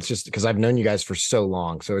man, it's just because I've known you guys for so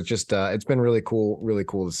long, so it's just it's been really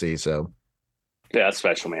cool to see. So yeah, it's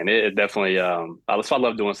special, man. It definitely, that's why I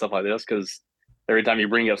love doing stuff like this, because every time you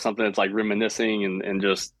bring up something, it's like reminiscing and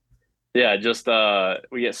just we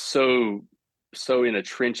get so in the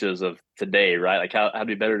trenches of today, right? Like how to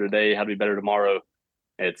be better today, how to be better tomorrow.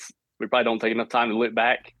 We probably don't take enough time to look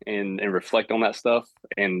back and reflect on that stuff.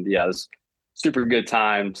 And it's super good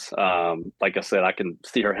times. Like I said, I can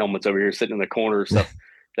see her helmets over here sitting in the corner, stuff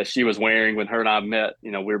that she was wearing when her and I met.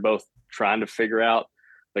 We were both trying to figure out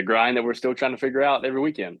the grind that we're still trying to figure out every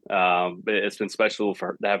weekend. But it's been special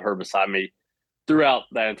to have her beside me throughout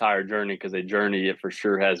that entire journey, because a journey it for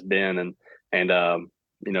sure has been. And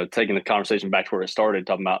taking the conversation back to where it started,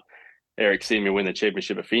 talking about Eric seeing me win the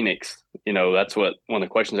championship at Phoenix, that's what one of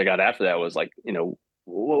the questions I got after that was like,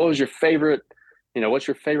 what was your favorite, what's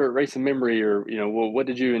your favorite racing memory, or, what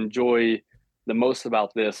did you enjoy the most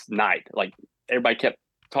about this night? Like everybody kept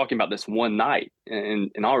talking about this one night.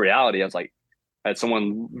 And in all reality, I was like, I had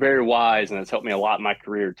someone very wise and has helped me a lot in my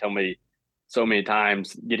career tell me so many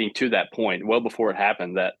times getting to that point well before it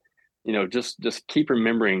happened that, just keep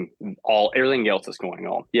remembering everything else that's going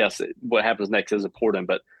on. Yes, what happens next is important,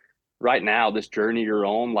 but right now, this journey you're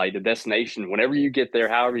on, like the destination, whenever you get there,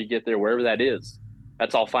 however you get there, wherever that is,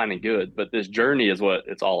 that's all fine and good. But this journey is what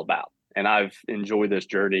it's all about. And I've enjoyed this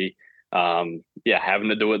journey. Having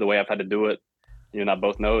to do it the way I've had to do it. You and I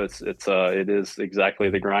both know it is exactly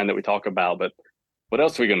the grind that we talk about. But what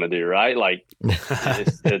else are we going to do, right? Like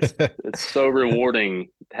it's so rewarding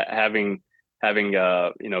having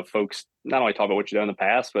folks not only talk about what you've done in the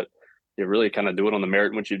past, but you really kind of do it on the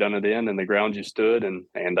merit in which you've done it in and the ground you stood and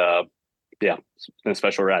it's been a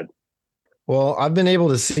special ride. Well, I've been able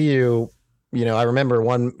to see you, I remember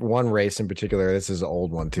one race in particular. This is an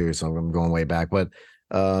old one too, so I'm going way back, but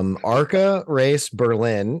ARCA race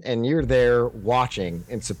Berlin, and you're there watching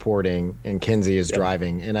and supporting, and Kinsey is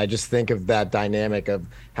driving. And I just think of that dynamic of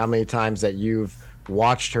how many times that you've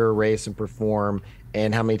watched her race and perform,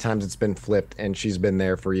 and how many times it's been flipped and she's been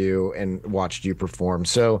there for you and watched you perform.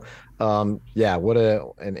 So what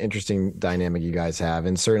an interesting dynamic you guys have,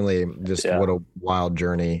 and certainly just what a wild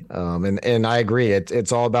journey. And I agree,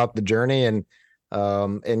 it's all about the journey, and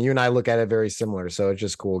you and I look at it very similar. So it's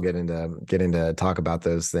just cool getting to talk about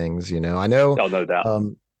those things. I know, no doubt.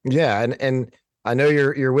 And I know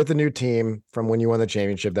you're with a new team from when you won the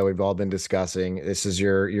championship that we've all been discussing. This is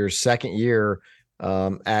your second year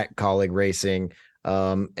at Colleague Racing.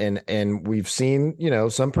 And we've seen,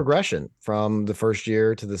 some progression from the first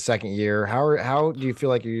year to the second year. How do you feel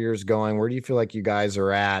like your year's going? Where do you feel like you guys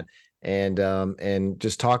are at? And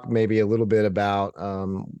just talk maybe a little bit about,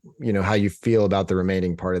 how you feel about the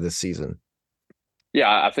remaining part of the season. Yeah,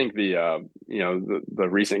 I think the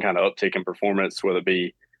recent kind of uptick in performance, whether it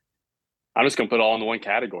be, I'm just going to put it all in one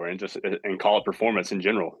category and call it performance in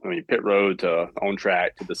general. I mean, pit road to on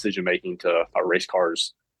track to decision making to our race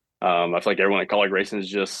cars. I feel like everyone at Colleague Racing is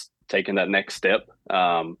just taking that next step,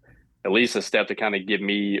 at least a step to kind of give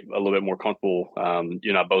me a little bit more comfortable.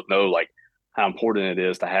 You and I both know like how important it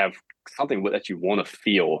is to have something that you want to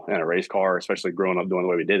feel in a race car, especially growing up doing the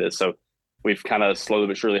way we did it. So we've kind of slowly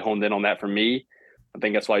but surely honed in on that for me. I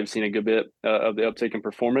think that's why you've seen a good bit of the uptick in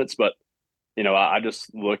performance. But, I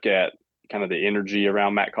just look at kind of the energy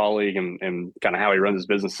around Matt Colleague and kind of how he runs his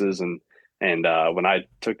businesses. And when I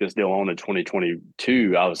took this deal on in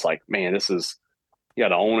 2022, I was like, man, you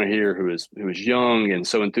got an owner here who is young and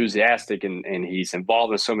so enthusiastic, and he's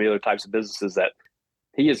involved in so many other types of businesses that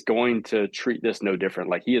he is going to treat this no different.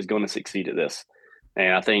 Like he is going to succeed at this.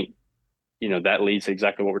 And I think, that leads to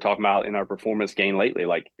exactly what we're talking about in our performance gain lately.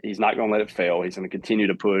 Like he's not going to let it fail. He's going to continue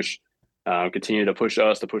to push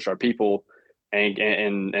us, to push our people,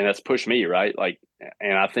 and that's pushed me, right? Like,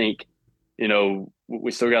 and I think,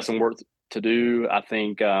 we still got some work to do. I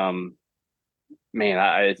think,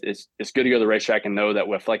 it's good to go to the racetrack and know that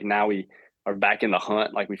we feel like now we are back in the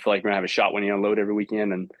hunt. Like we feel like we're gonna have a shot when you unload every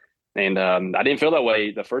weekend. And I didn't feel that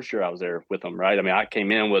way the first year I was there with them, right? I mean, I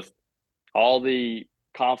came in with all the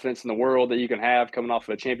confidence in the world that you can have coming off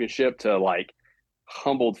of a championship to like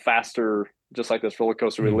humbled faster, just like this roller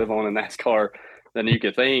coaster we live on in NASCAR than you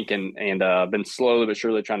could think. And been slowly but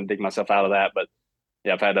surely trying to dig myself out of that. But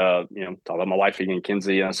yeah, I've had talk about my wife again,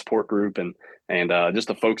 Kinsey, and a support group, and just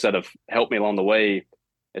the folks that have helped me along the way.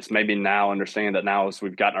 It's maybe now understand that now as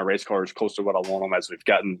we've gotten our race cars close to what I want them, as we've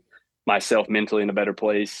gotten myself mentally in a better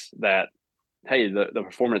place, that hey, the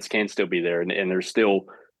performance can still be there, and there's still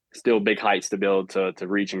big heights to be able to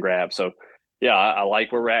reach and grab. So yeah, I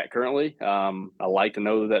like where we're at currently. I like to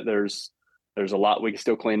know that there's a lot we can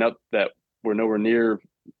still clean up, that we're nowhere near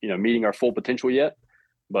meeting our full potential yet,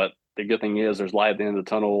 but the good thing is there's light at the end of the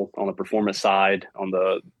tunnel on the performance side, on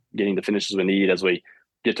the getting the finishes we need as we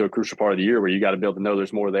get to a crucial part of the year where you got to be able to know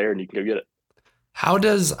there's more there and you can go get it. How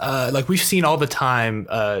does, like we've seen all the time,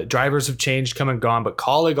 drivers have changed, come and gone, but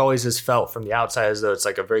Colleague always has felt from the outside as though it's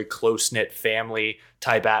like a very close-knit family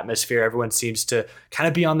type atmosphere. Everyone seems to kind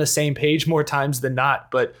of be on the same page more times than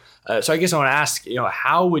not. But so I guess I want to ask,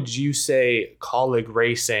 how would you say Colleague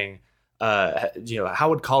Racing, how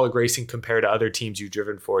would Colleague Racing compare to other teams you've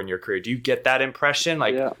driven for in your career? Do you get that impression?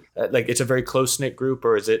 Like it's a very close-knit group,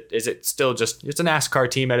 or is it still just, it's a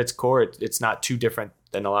NASCAR team at its core? It's not too different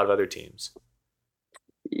than a lot of other teams.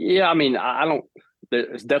 Yeah, I mean,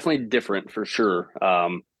 it's definitely different for sure.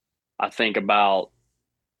 I think about,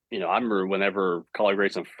 I remember whenever college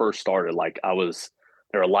racing first started, like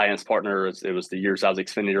their alliance partners. It was the years I was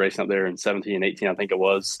Xfinity racing up there in 17 and 18, I think it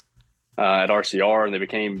was, at RCR, and they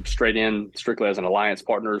became strictly as an alliance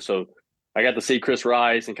partner. So I got to see Chris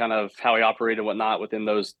Rice and kind of how he operated and whatnot within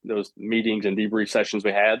those meetings and debrief sessions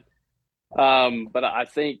we had. But I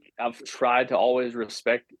think I've tried to always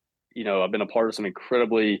respect, I've been a part of some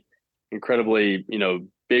incredibly,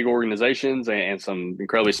 big organizations and some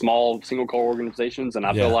incredibly small single car organizations. And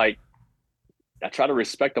I feel like I try to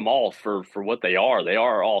respect them all for what they are. They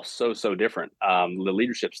are all so different. The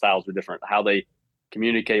leadership styles are different. How they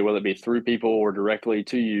communicate, whether it be through people or directly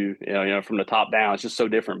to you, from the top down, it's just so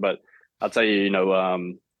different. But I'll tell you,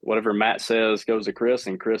 whatever Matt says goes to Chris,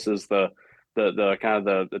 and Chris is the kind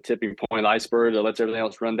of the tipping point of the iceberg that lets everything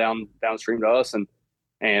else run downstream to us.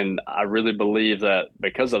 And I really believe that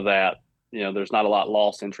because of that, there's not a lot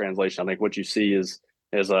lost in translation. I think what you see is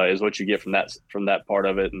what you get from that part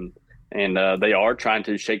of it. And they are trying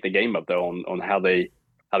to shake the game up though on how they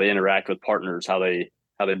interact with partners, how they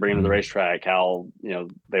bring them to the racetrack, how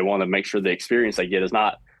they want to make sure the experience they get is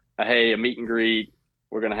not a meet and greet.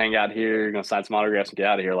 We're going to hang out here, you're going to sign some autographs and get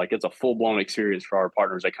out of here. Like, it's a full blown experience for our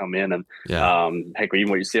partners that come in. And heck, even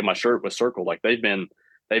what you see on my shirt with Circle, like they've been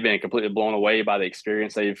completely blown away by the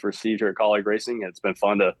experience they've received here at College Racing. It's been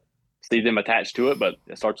fun to see them attached to it, but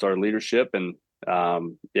it starts our leadership. And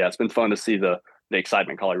it's been fun to see the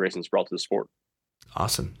excitement College Racing's brought to the sport.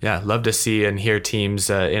 Awesome. Yeah. Love to see and hear teams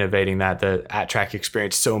innovating that. The at-track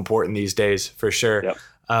experience is so important these days, for sure.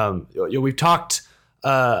 Yep. We've talked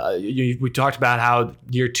we talked about how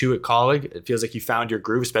year 2 at College, it feels like you found your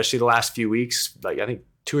groove, especially the last few weeks, like I think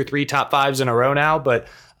 2 or 3 top 5s in a row now. But,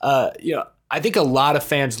 I think a lot of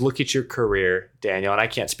fans look at your career, Daniel, and I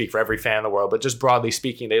can't speak for every fan in the world, but just broadly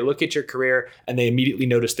speaking, they look at your career and they immediately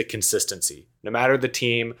notice the consistency. No matter the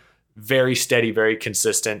team, very steady, very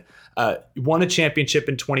consistent. You won a championship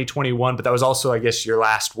in 2021, but that was also, I guess, your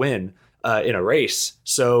last win in a race.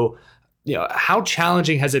 So, how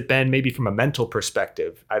challenging has it been, maybe from a mental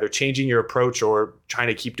perspective, either changing your approach or trying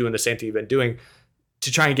to keep doing the same thing you've been doing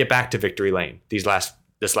to try and get back to victory lane this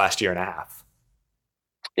last year and a half?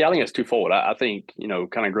 Yeah, I think it's twofold. I think,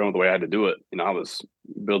 kind of growing the way I had to do it. I was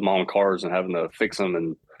building my own cars and having to fix them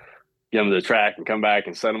and get them to the track and come back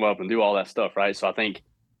and set them up and do all that stuff, right? So I think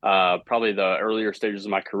probably the earlier stages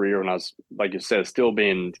of my career when I was, like you said, still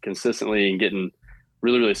being consistently and getting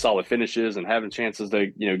really, really solid finishes and having chances to,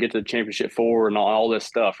 get to the championship 4 and all this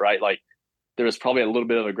stuff, right? Like, there was probably a little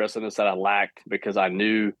bit of aggressiveness that I lacked because I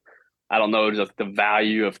knew, I don't know, just the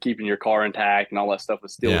value of keeping your car intact and all that stuff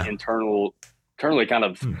was still internally kind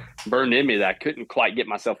of burned in me, that I couldn't quite get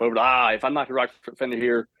myself over to, if I'm not the right fender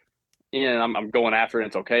here, I'm going after it,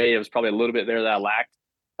 it's okay. It was probably a little bit there that I lacked.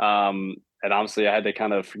 And honestly, I had to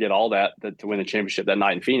kind of forget all that to win the championship that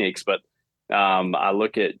night in Phoenix. But I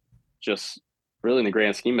look at just really in the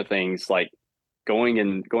grand scheme of things, like going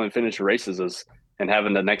and finish races and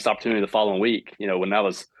having the next opportunity the following week. When I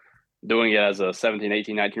was doing it as a 17,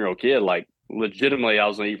 18, 19-year-old kid, like legitimately I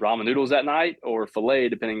was going to eat ramen noodles that night or filet,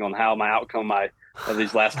 depending on how my outcome of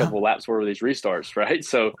these last couple of laps were with these restarts, right?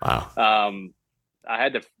 So wow.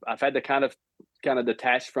 I've had to kind of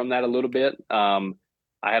detach from that a little bit.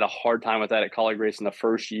 I had a hard time with that at College Racing the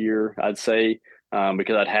first year, I'd say,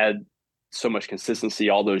 because I'd had so much consistency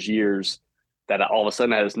all those years that all of a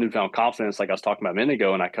sudden I had this newfound confidence, like I was talking about a minute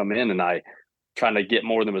ago, and I come in and I trying to get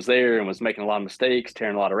more than was there and was making a lot of mistakes,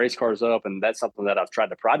 tearing a lot of race cars up. And that's something that I've tried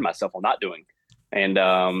to pride myself on not doing. And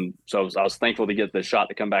so I was thankful to get the shot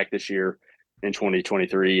to come back this year in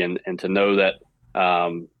 2023 and to know that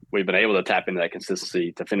we've been able to tap into that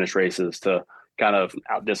consistency to finish races, to kind of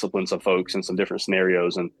out-discipline some folks in some different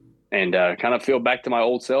scenarios and kind of feel back to my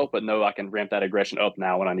old self, but know I can ramp that aggression up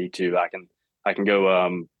now when I need to. I can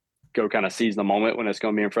go kind of seize the moment when it's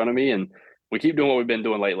going to be in front of me. And we keep doing what we've been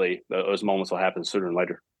doing lately. Those moments will happen sooner than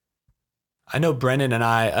later. I know Brennan and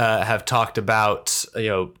I have talked about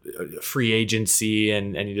free agency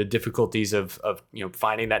and the difficulties of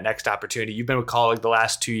finding that next opportunity. You've been with Colleague the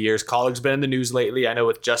last 2 years. Colleague's been in the news lately. I know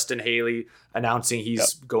with Justin Haley announcing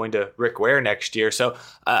he's going to Rick Ware next year. So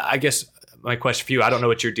I guess my question for you, I don't know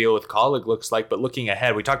what your deal with Colleague looks like, but looking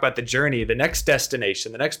ahead, we talked about the journey, the next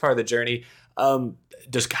destination, the next part of the journey.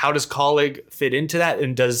 How does Colleague fit into that?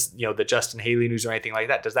 And does the Justin Haley news or anything like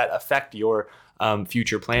that, does that affect your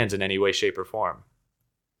future plans in any way, shape, or form?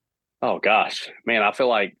 Oh gosh, man, I feel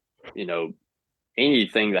like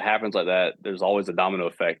anything that happens like that, there's always a domino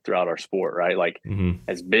effect throughout our sport, right? Like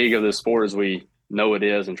as big of the sport as we know it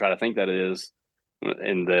is and try to think that it is,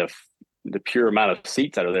 and the pure amount of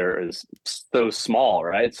seats that are there is so small,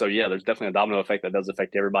 right? So yeah, there's definitely a domino effect that does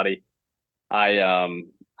affect everybody. I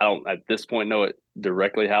I don't at this point know it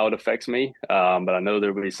directly how it affects me, but I know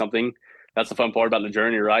there will be something. That's the fun part about the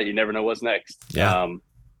journey, right? You never know what's next. Yeah.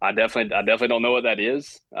 I definitely don't know what that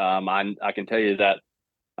is. I can tell you that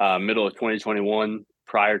middle of 2021,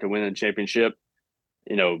 prior to winning the championship,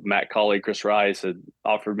 Matt Colley, Chris Rice had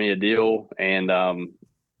offered me a deal, and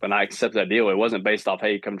when I accepted that deal, it wasn't based off,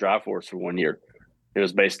 hey, come drive for us for 1 year. It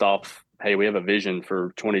was based off, hey, we have a vision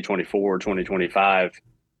for 2024, 2025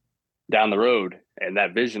 down the road, and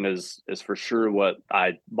that vision is for sure what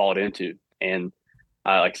I bought into. And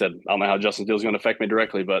like I said, I don't know how Justin's deal is going to affect me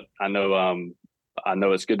directly, but I know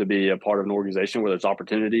it's good to be a part of an organization where there's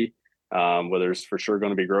opportunity, where there's for sure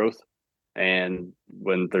going to be growth. And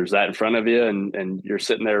when there's that in front of you and you're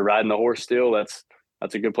sitting there riding the horse still, that's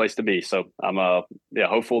a good place to be. So I'm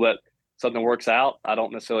hopeful that something works out. I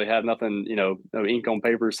don't necessarily have nothing, no ink on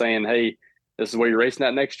paper saying, hey, this is where you're racing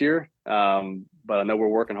at next year. But I know we're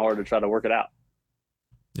working hard to try to work it out.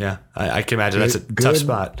 Yeah, I can imagine that's a tough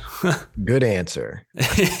spot. Good answer.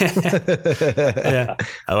 Yeah,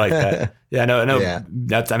 I like that. Yeah, no, Yeah.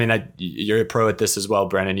 That's. I mean, you're a pro at this as well,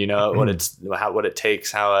 Brennan. You know what it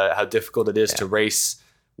takes, how difficult it is to race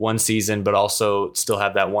one season, but also still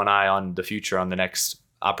have that one eye on the future, on the next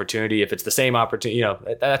opportunity. If it's the same opportunity,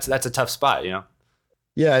 that's a tough spot.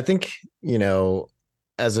 Yeah, I think,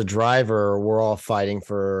 as a driver, we're all fighting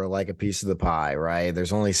for like a piece of the pie, right?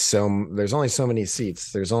 There's only so many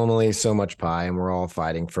seats. There's only so much pie, and we're all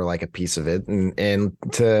fighting for like a piece of it. And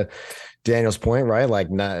to Daniel's point, right? Like,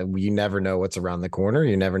 you never know what's around the corner.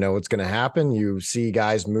 You never know what's going to happen. You see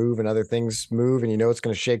guys move and other things move, and it's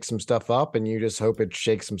going to shake some stuff up, and you just hope it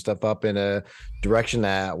shakes some stuff up in a direction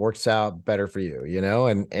that works out better for you,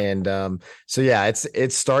 so yeah,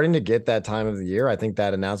 it's starting to get that time of the year. I think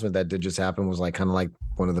that announcement that did just happen was like kind of like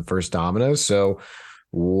one of the first dominoes. So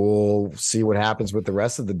we'll see what happens with the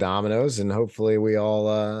rest of the dominoes, and hopefully we all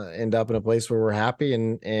end up in a place where we're happy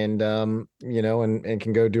and can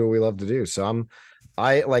go do what we love to do. So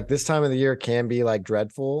I like this time of the year can be like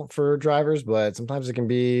dreadful for drivers, but sometimes it can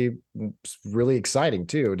be really exciting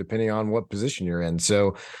too, depending on what position you're in.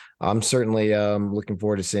 So I'm certainly looking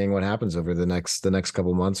forward to seeing what happens over the next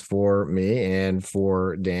couple months for me and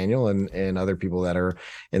for Daniel and other people that are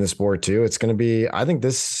in the sport too. It's going to be, I think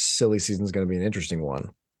this silly season is going to be an interesting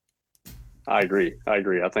one. I agree. I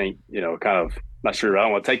think, kind of not sure. I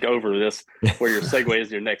don't want to take over this where your segue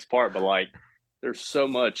is your next part, but like there's so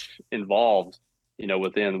much involved,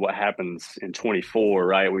 within what happens in 24,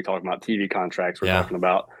 right? We're talking about TV contracts. We're talking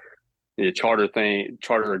about the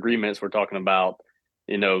charter agreements. We're talking about,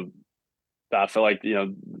 I feel like,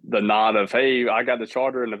 the nod of, hey, I got the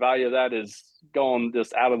charter and the value of that is gone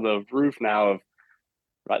just out of the roof now of,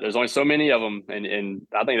 right. There's only so many of them. And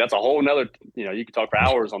I think that's a whole nother, you could talk for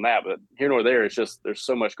hours on that, but here nor there, it's just, there's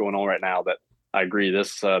so much going on right now that I agree.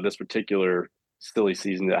 This particular silly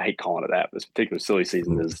season, I hate calling it that, this particular silly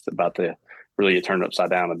season is about to really get turned upside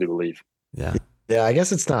down, I do believe. Yeah. Yeah, I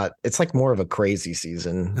guess it's like more of a crazy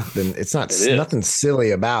season than it's not nothing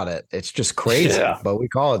silly about it. It's just crazy, but we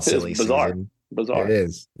call it silly season. Bizarre. It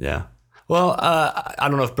is. Yeah. Well, I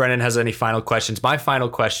don't know if Brennan has any final questions. My final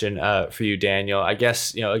question for you, Daniel, I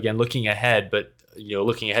guess, again, looking ahead, but,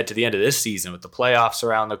 looking ahead to the end of this season with the playoffs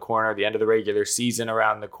around the corner, the end of the regular season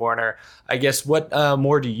around the corner, I guess what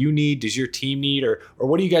more do you need? Does your team need, or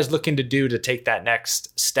what are you guys looking to do to take that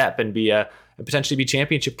next step and potentially be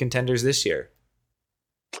championship contenders this year?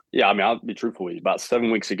 Yeah, I mean, I'll be truthful with you. About 7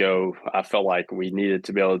 weeks ago, I felt like we needed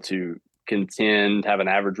to be able to contend, have an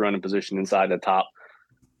average running position inside the top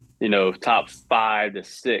 5 to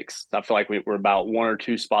 6. I feel like we're about 1 or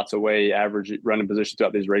 2 spots away, average running position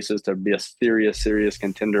throughout these races, to be a serious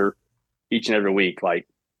contender each and every week. Like,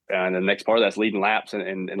 and the next part of that's leading laps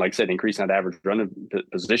and like I said, increasing that average running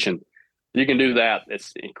position. You can do that.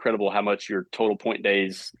 It's incredible how much your total point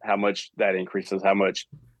days, how much that increases, how much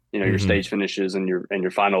your stage finishes and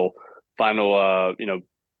your final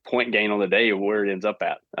point gain on the day, where it ends up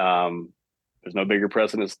at. There's no bigger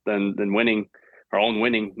precedence than winning, our own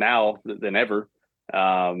winning now than ever.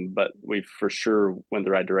 But we for sure went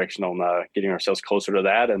the right direction on getting ourselves closer to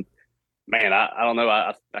that. And man, I don't know.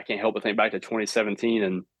 I can't help but think back to 2017,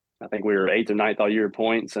 and I think we were 8th or 9th all year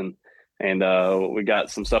points, and we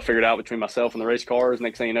got some stuff figured out between myself and the race cars.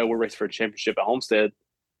 Next thing you know, we're racing for a championship at Homestead,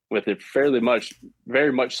 with it very much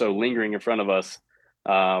so lingering in front of us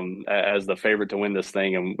as the favorite to win this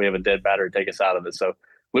thing, and we have a dead battery to take us out of it. So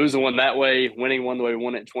losing one that way, winning one the way we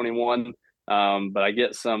won it in 21. But I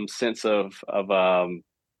get some sense of I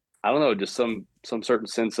don't know, just some certain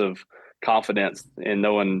sense of confidence in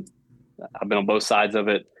knowing I've been on both sides of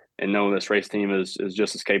it, and knowing this race team is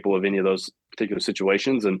just as capable of any of those particular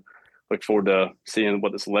situations. And look forward to seeing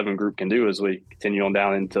what this 11 group can do as we continue on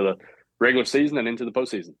down into the regular season and into the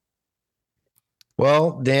postseason.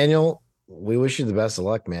 Well, Daniel, we wish you the best of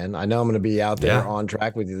luck, man. I know I'm going to be out there on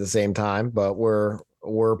track with you at the same time, but we're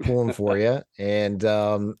pulling for you, and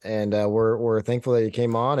we're thankful that you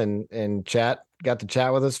came on and got to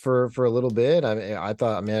chat with us for a little bit. I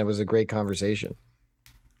thought, man, it was a great conversation.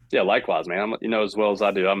 Yeah, likewise, man. As well as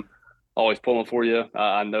I do, I'm always pulling for you.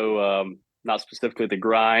 I know not specifically the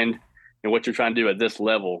grind and what you're trying to do at this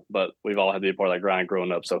level, but we've all had to be a part of that grind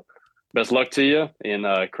growing up. So best luck to you in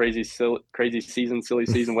crazy season, silly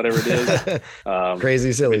season, whatever it is.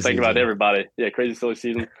 Crazy silly season. Think about everybody. Yeah, crazy silly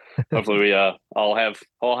season. Hopefully we all have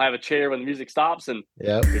a chair when the music stops, and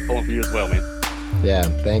we're pulling for you as well, man. Yeah,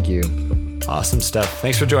 thank you. Awesome stuff.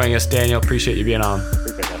 Thanks for joining us, Daniel. Appreciate you being on.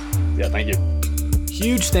 Appreciate that. Yeah, thank you.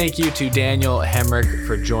 Huge thank you to Daniel Hemric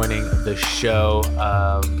for joining the show.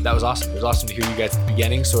 That was awesome. It was awesome to hear you guys at the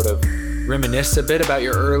beginning sort of reminisce a bit about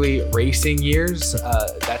your early racing years.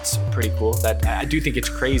 That's pretty cool. I do think it's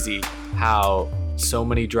crazy how so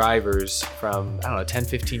many drivers from, 10,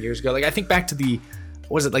 15 years ago, like I think back to the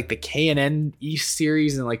K&N East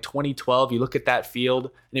Series in like 2012. You look at that field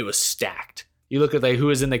and it was stacked. You look at who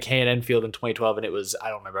was in the K&N field in 2012, and it was, I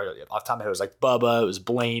don't remember off the top of my head, it was like Bubba, it was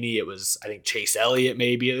Blaney, it was, I think, Chase Elliott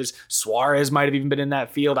maybe, it was Suarez might have even been in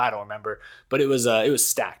that field, I don't remember, but it was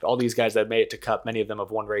stacked. All these guys that made it to Cup, many of them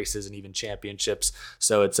have won races and even championships,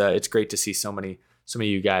 so it's great to see so many of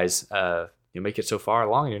you guys make it so far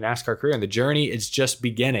along in your NASCAR career, and the journey is just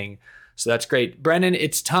beginning, so that's great. Brennan,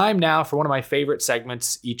 it's time now for one of my favorite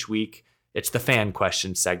segments each week. It's the fan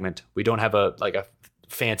question segment. We don't have a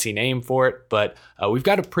fancy name for it, but we've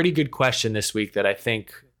got a pretty good question this week that I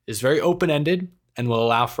think is very open-ended and will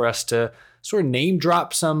allow for us to sort of name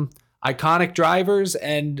drop some iconic drivers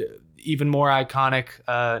and even more iconic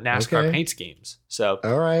NASCAR paint schemes. So,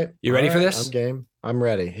 all right, you ready for this? I'm game. I'm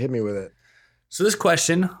ready. Hit me with it. So this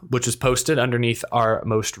question, which was posted underneath our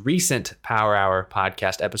most recent Power Hour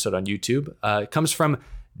podcast episode on YouTube, comes from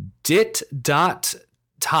dit.tot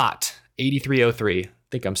 8303. I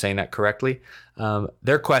think I'm saying that correctly.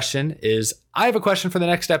 Their question is, I have a question for the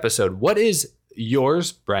next episode. What is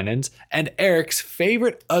yours, Brennan's, and Eric's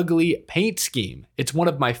favorite ugly paint scheme? It's one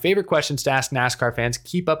of my favorite questions to ask NASCAR fans.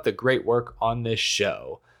 Keep up the great work on this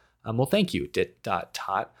show. Well, thank you,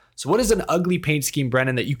 dit.tot. So what is an ugly paint scheme,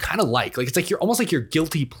 Brennan, that you kind of like? Like, it's like almost like your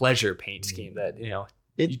guilty pleasure paint scheme that,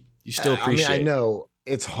 you still appreciate. I know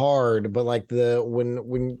it's hard, but like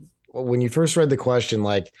when you first read the question,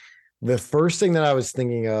 like the first thing that I was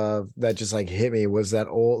thinking of that just like hit me was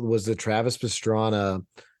the Travis Pastrana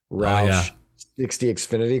Roush 60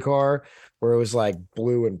 Xfinity car, where it was like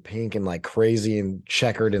blue and pink and like crazy and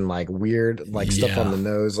checkered and like weird, like stuff on the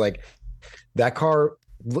nose. Like that car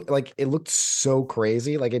it looked so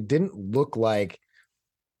crazy. Like it didn't look like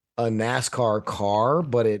a NASCAR car,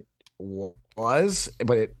 but it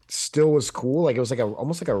still was cool. Like it was like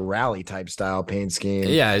almost like a rally type style paint scheme.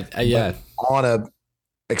 Yeah. On a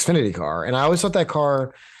Xfinity car. And I always thought that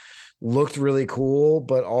car looked really cool,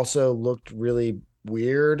 but also looked really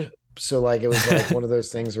weird. So like it was like one of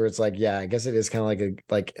those things where it's like, yeah, I guess it is kind of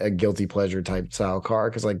like a guilty pleasure type style car,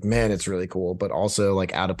 because like, man, it's really cool, but also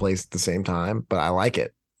like out of place at the same time. But I like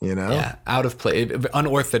it. Yeah, out of place,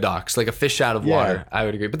 unorthodox, like a fish out of water. I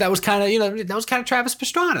would agree, but that was kind of Travis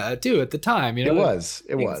Pastrana too at the time. It was.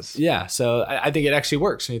 Yeah, so I think it actually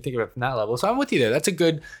works when you think of it from that level. So I'm with you there. That's a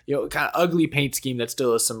good, kind of ugly paint scheme that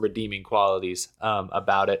still has some redeeming qualities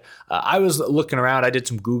about it. I was looking around. I did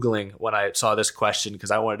some Googling when I saw this question because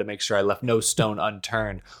I wanted to make sure I left no stone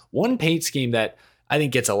unturned. One paint scheme that I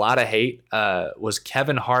think gets a lot of hate was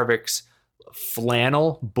Kevin Harvick's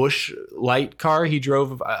flannel Busch Light car he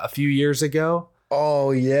drove a few years ago.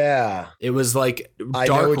 Oh yeah, it was like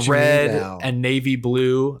dark red and navy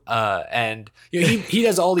blue, and he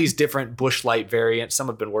does all these different Busch Light variants. Some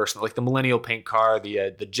have been worse, like the Millennial Pink car,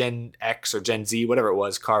 the Gen X or Gen Z, whatever it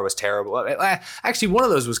was, car was terrible. Actually, one of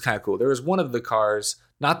those was kind of cool. There was one of the cars,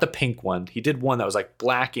 not the pink one. He did one that was like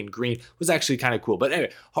black and green. It was actually kind of cool. But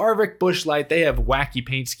anyway, Harvick, Busch Light, they have wacky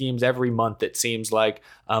paint schemes every month, it seems like.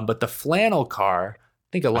 But the flannel car, I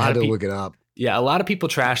think a lot of people look it up. Yeah, a lot of people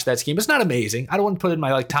trash that scheme. It's not amazing. I don't want to put it in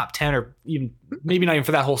my like top 10 or even maybe not even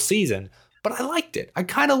for that whole season. But I liked it. I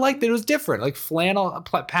kind of liked it. It was different. Like flannel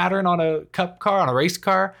pattern on a cup car, on a race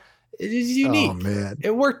car. It is unique. Oh, man.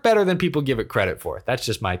 It worked better than people give it credit for. That's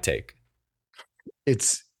just my take.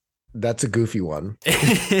 That's a goofy one.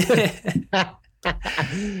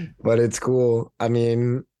 But it's cool. I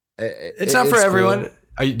mean, it's not for everyone. Cool.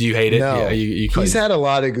 Do you hate it? No, Yeah, he's had a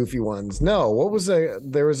lot of goofy ones. No, what was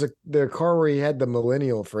there was the car where he had the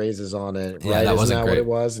millennial phrases on it, Yeah, right? that Isn't wasn't that great. what it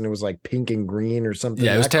was? And it was like pink and green or something.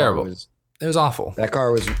 Yeah, it was That car terrible. It was awful. That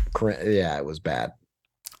car was, yeah, it was bad.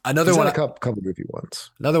 Another He's one, had a couple goofy ones.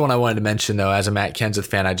 another one I wanted to mention though, as a Matt Kenseth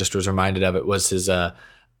fan, I just was reminded of it was his.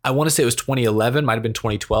 I want to say it was 2011, might have been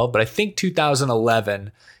 2012, but I think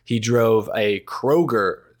 2011 he drove a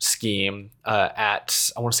Kroger scheme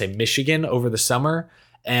at, I want to say Michigan over the summer,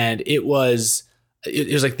 and it was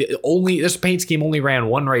like this paint scheme only ran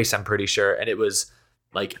one race, I'm pretty sure, and it was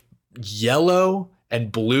like yellow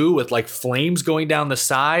and blue with like flames going down the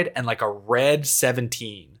side and like a red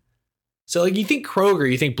 17. So like you think Kroger,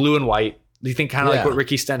 you think blue and white, you think kind of like what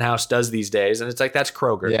Ricky Stenhouse does these days, and it's like that's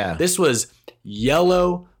Kroger. Yeah. This was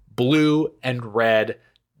yellow, blue, and red.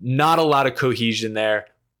 Not a lot of cohesion there,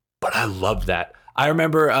 but I loved that. I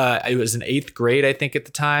remember it was in 8th grade, I think at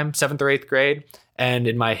the time, 7th or 8th grade. And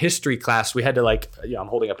in my history class, we had to I'm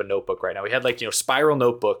holding up a notebook right now. We had spiral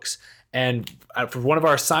notebooks. And for one of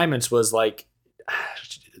our assignments was like,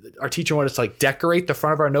 our teacher wanted us to like decorate the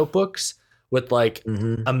front of our notebooks with like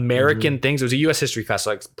American things. It was a U.S. history class.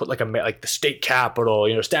 So like put like the state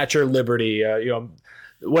capitol, Statue of Liberty,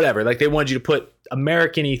 whatever. Like they wanted you to put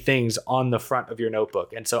American-y things on the front of your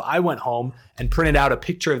notebook. And so I went home and printed out a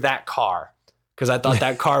picture of that car because I thought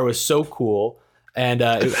that car was so cool. And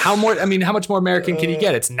how much more American can you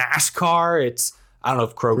get? It's NASCAR. It's, I don't know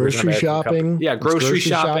if Kroger's grocery shopping. Company. Yeah, grocery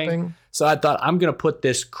shopping. So I thought I'm going to put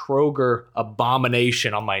this Kroger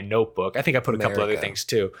abomination on my notebook. I think I put a couple other things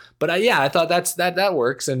too. But I thought that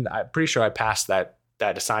works. And I'm pretty sure I passed that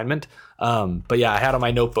assignment. But yeah, I had on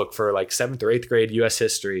my notebook for like 7th or 8th grade U.S.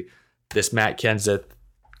 history, this Matt Kenseth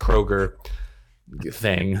Kroger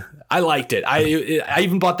thing. I liked it. I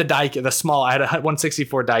even bought the small. I had a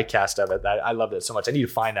 164 die cast of it. I loved it so much. I need to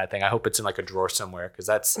find that thing. I hope it's in like a drawer somewhere because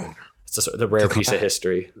it's just the rare piece of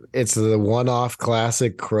history. It's the one-off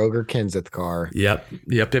classic Kroger Kenseth car. Yep.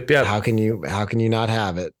 How can you not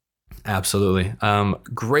have it? Absolutely.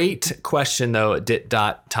 Great question though.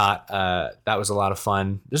 Tot. That was a lot of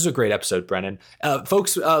fun. This is a great episode, Brennan.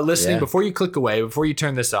 Folks listening, before you click away, before you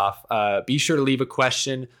turn this off, be sure to leave a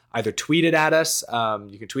question. Either tweet it at us.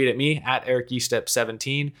 You can tweet at me at Eric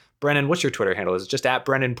Estep17. Brennan, what's your Twitter handle? Is it just at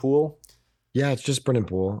Brennan Poole? Yeah, it's just Brennan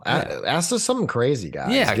Poole. Ask us something crazy,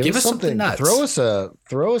 guys. Yeah, give us something nuts. Throw us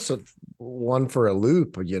a one for a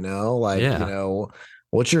loop.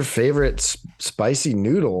 What's your favorite spicy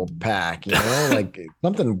noodle pack? Like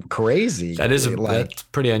something crazy. That's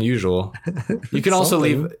pretty unusual. You can also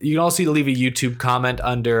leave a YouTube comment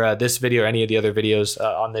under this video or any of the other videos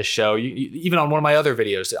on this show. Even on one of my other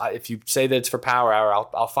videos, if you say that it's for Power Hour,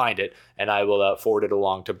 I'll find it and I will forward it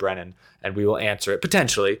along to Brennan and we will answer it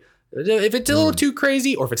potentially. If it's a little too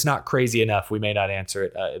crazy or if it's not crazy enough, we may not answer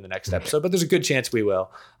it in the next episode, but there's a good chance we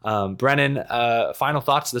will. Brennan, final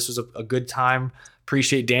thoughts. This was a good time.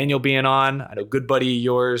 Appreciate Daniel being on. I know, good buddy of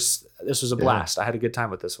yours. This was a blast. I had a good time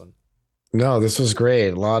with this one. No, this was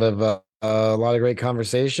great. A lot of great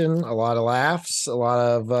conversation, a lot of laughs, a lot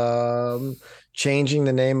of changing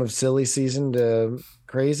the name of silly season to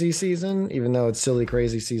crazy season, even though it's silly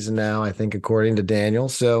crazy season now, I think, according to Daniel.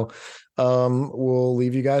 So we'll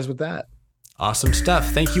leave you guys with that. Awesome stuff.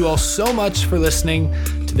 Thank you all so much for listening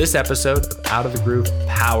to this episode of Out of the Groove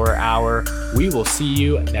Power Hour. We will see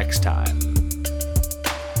you next time.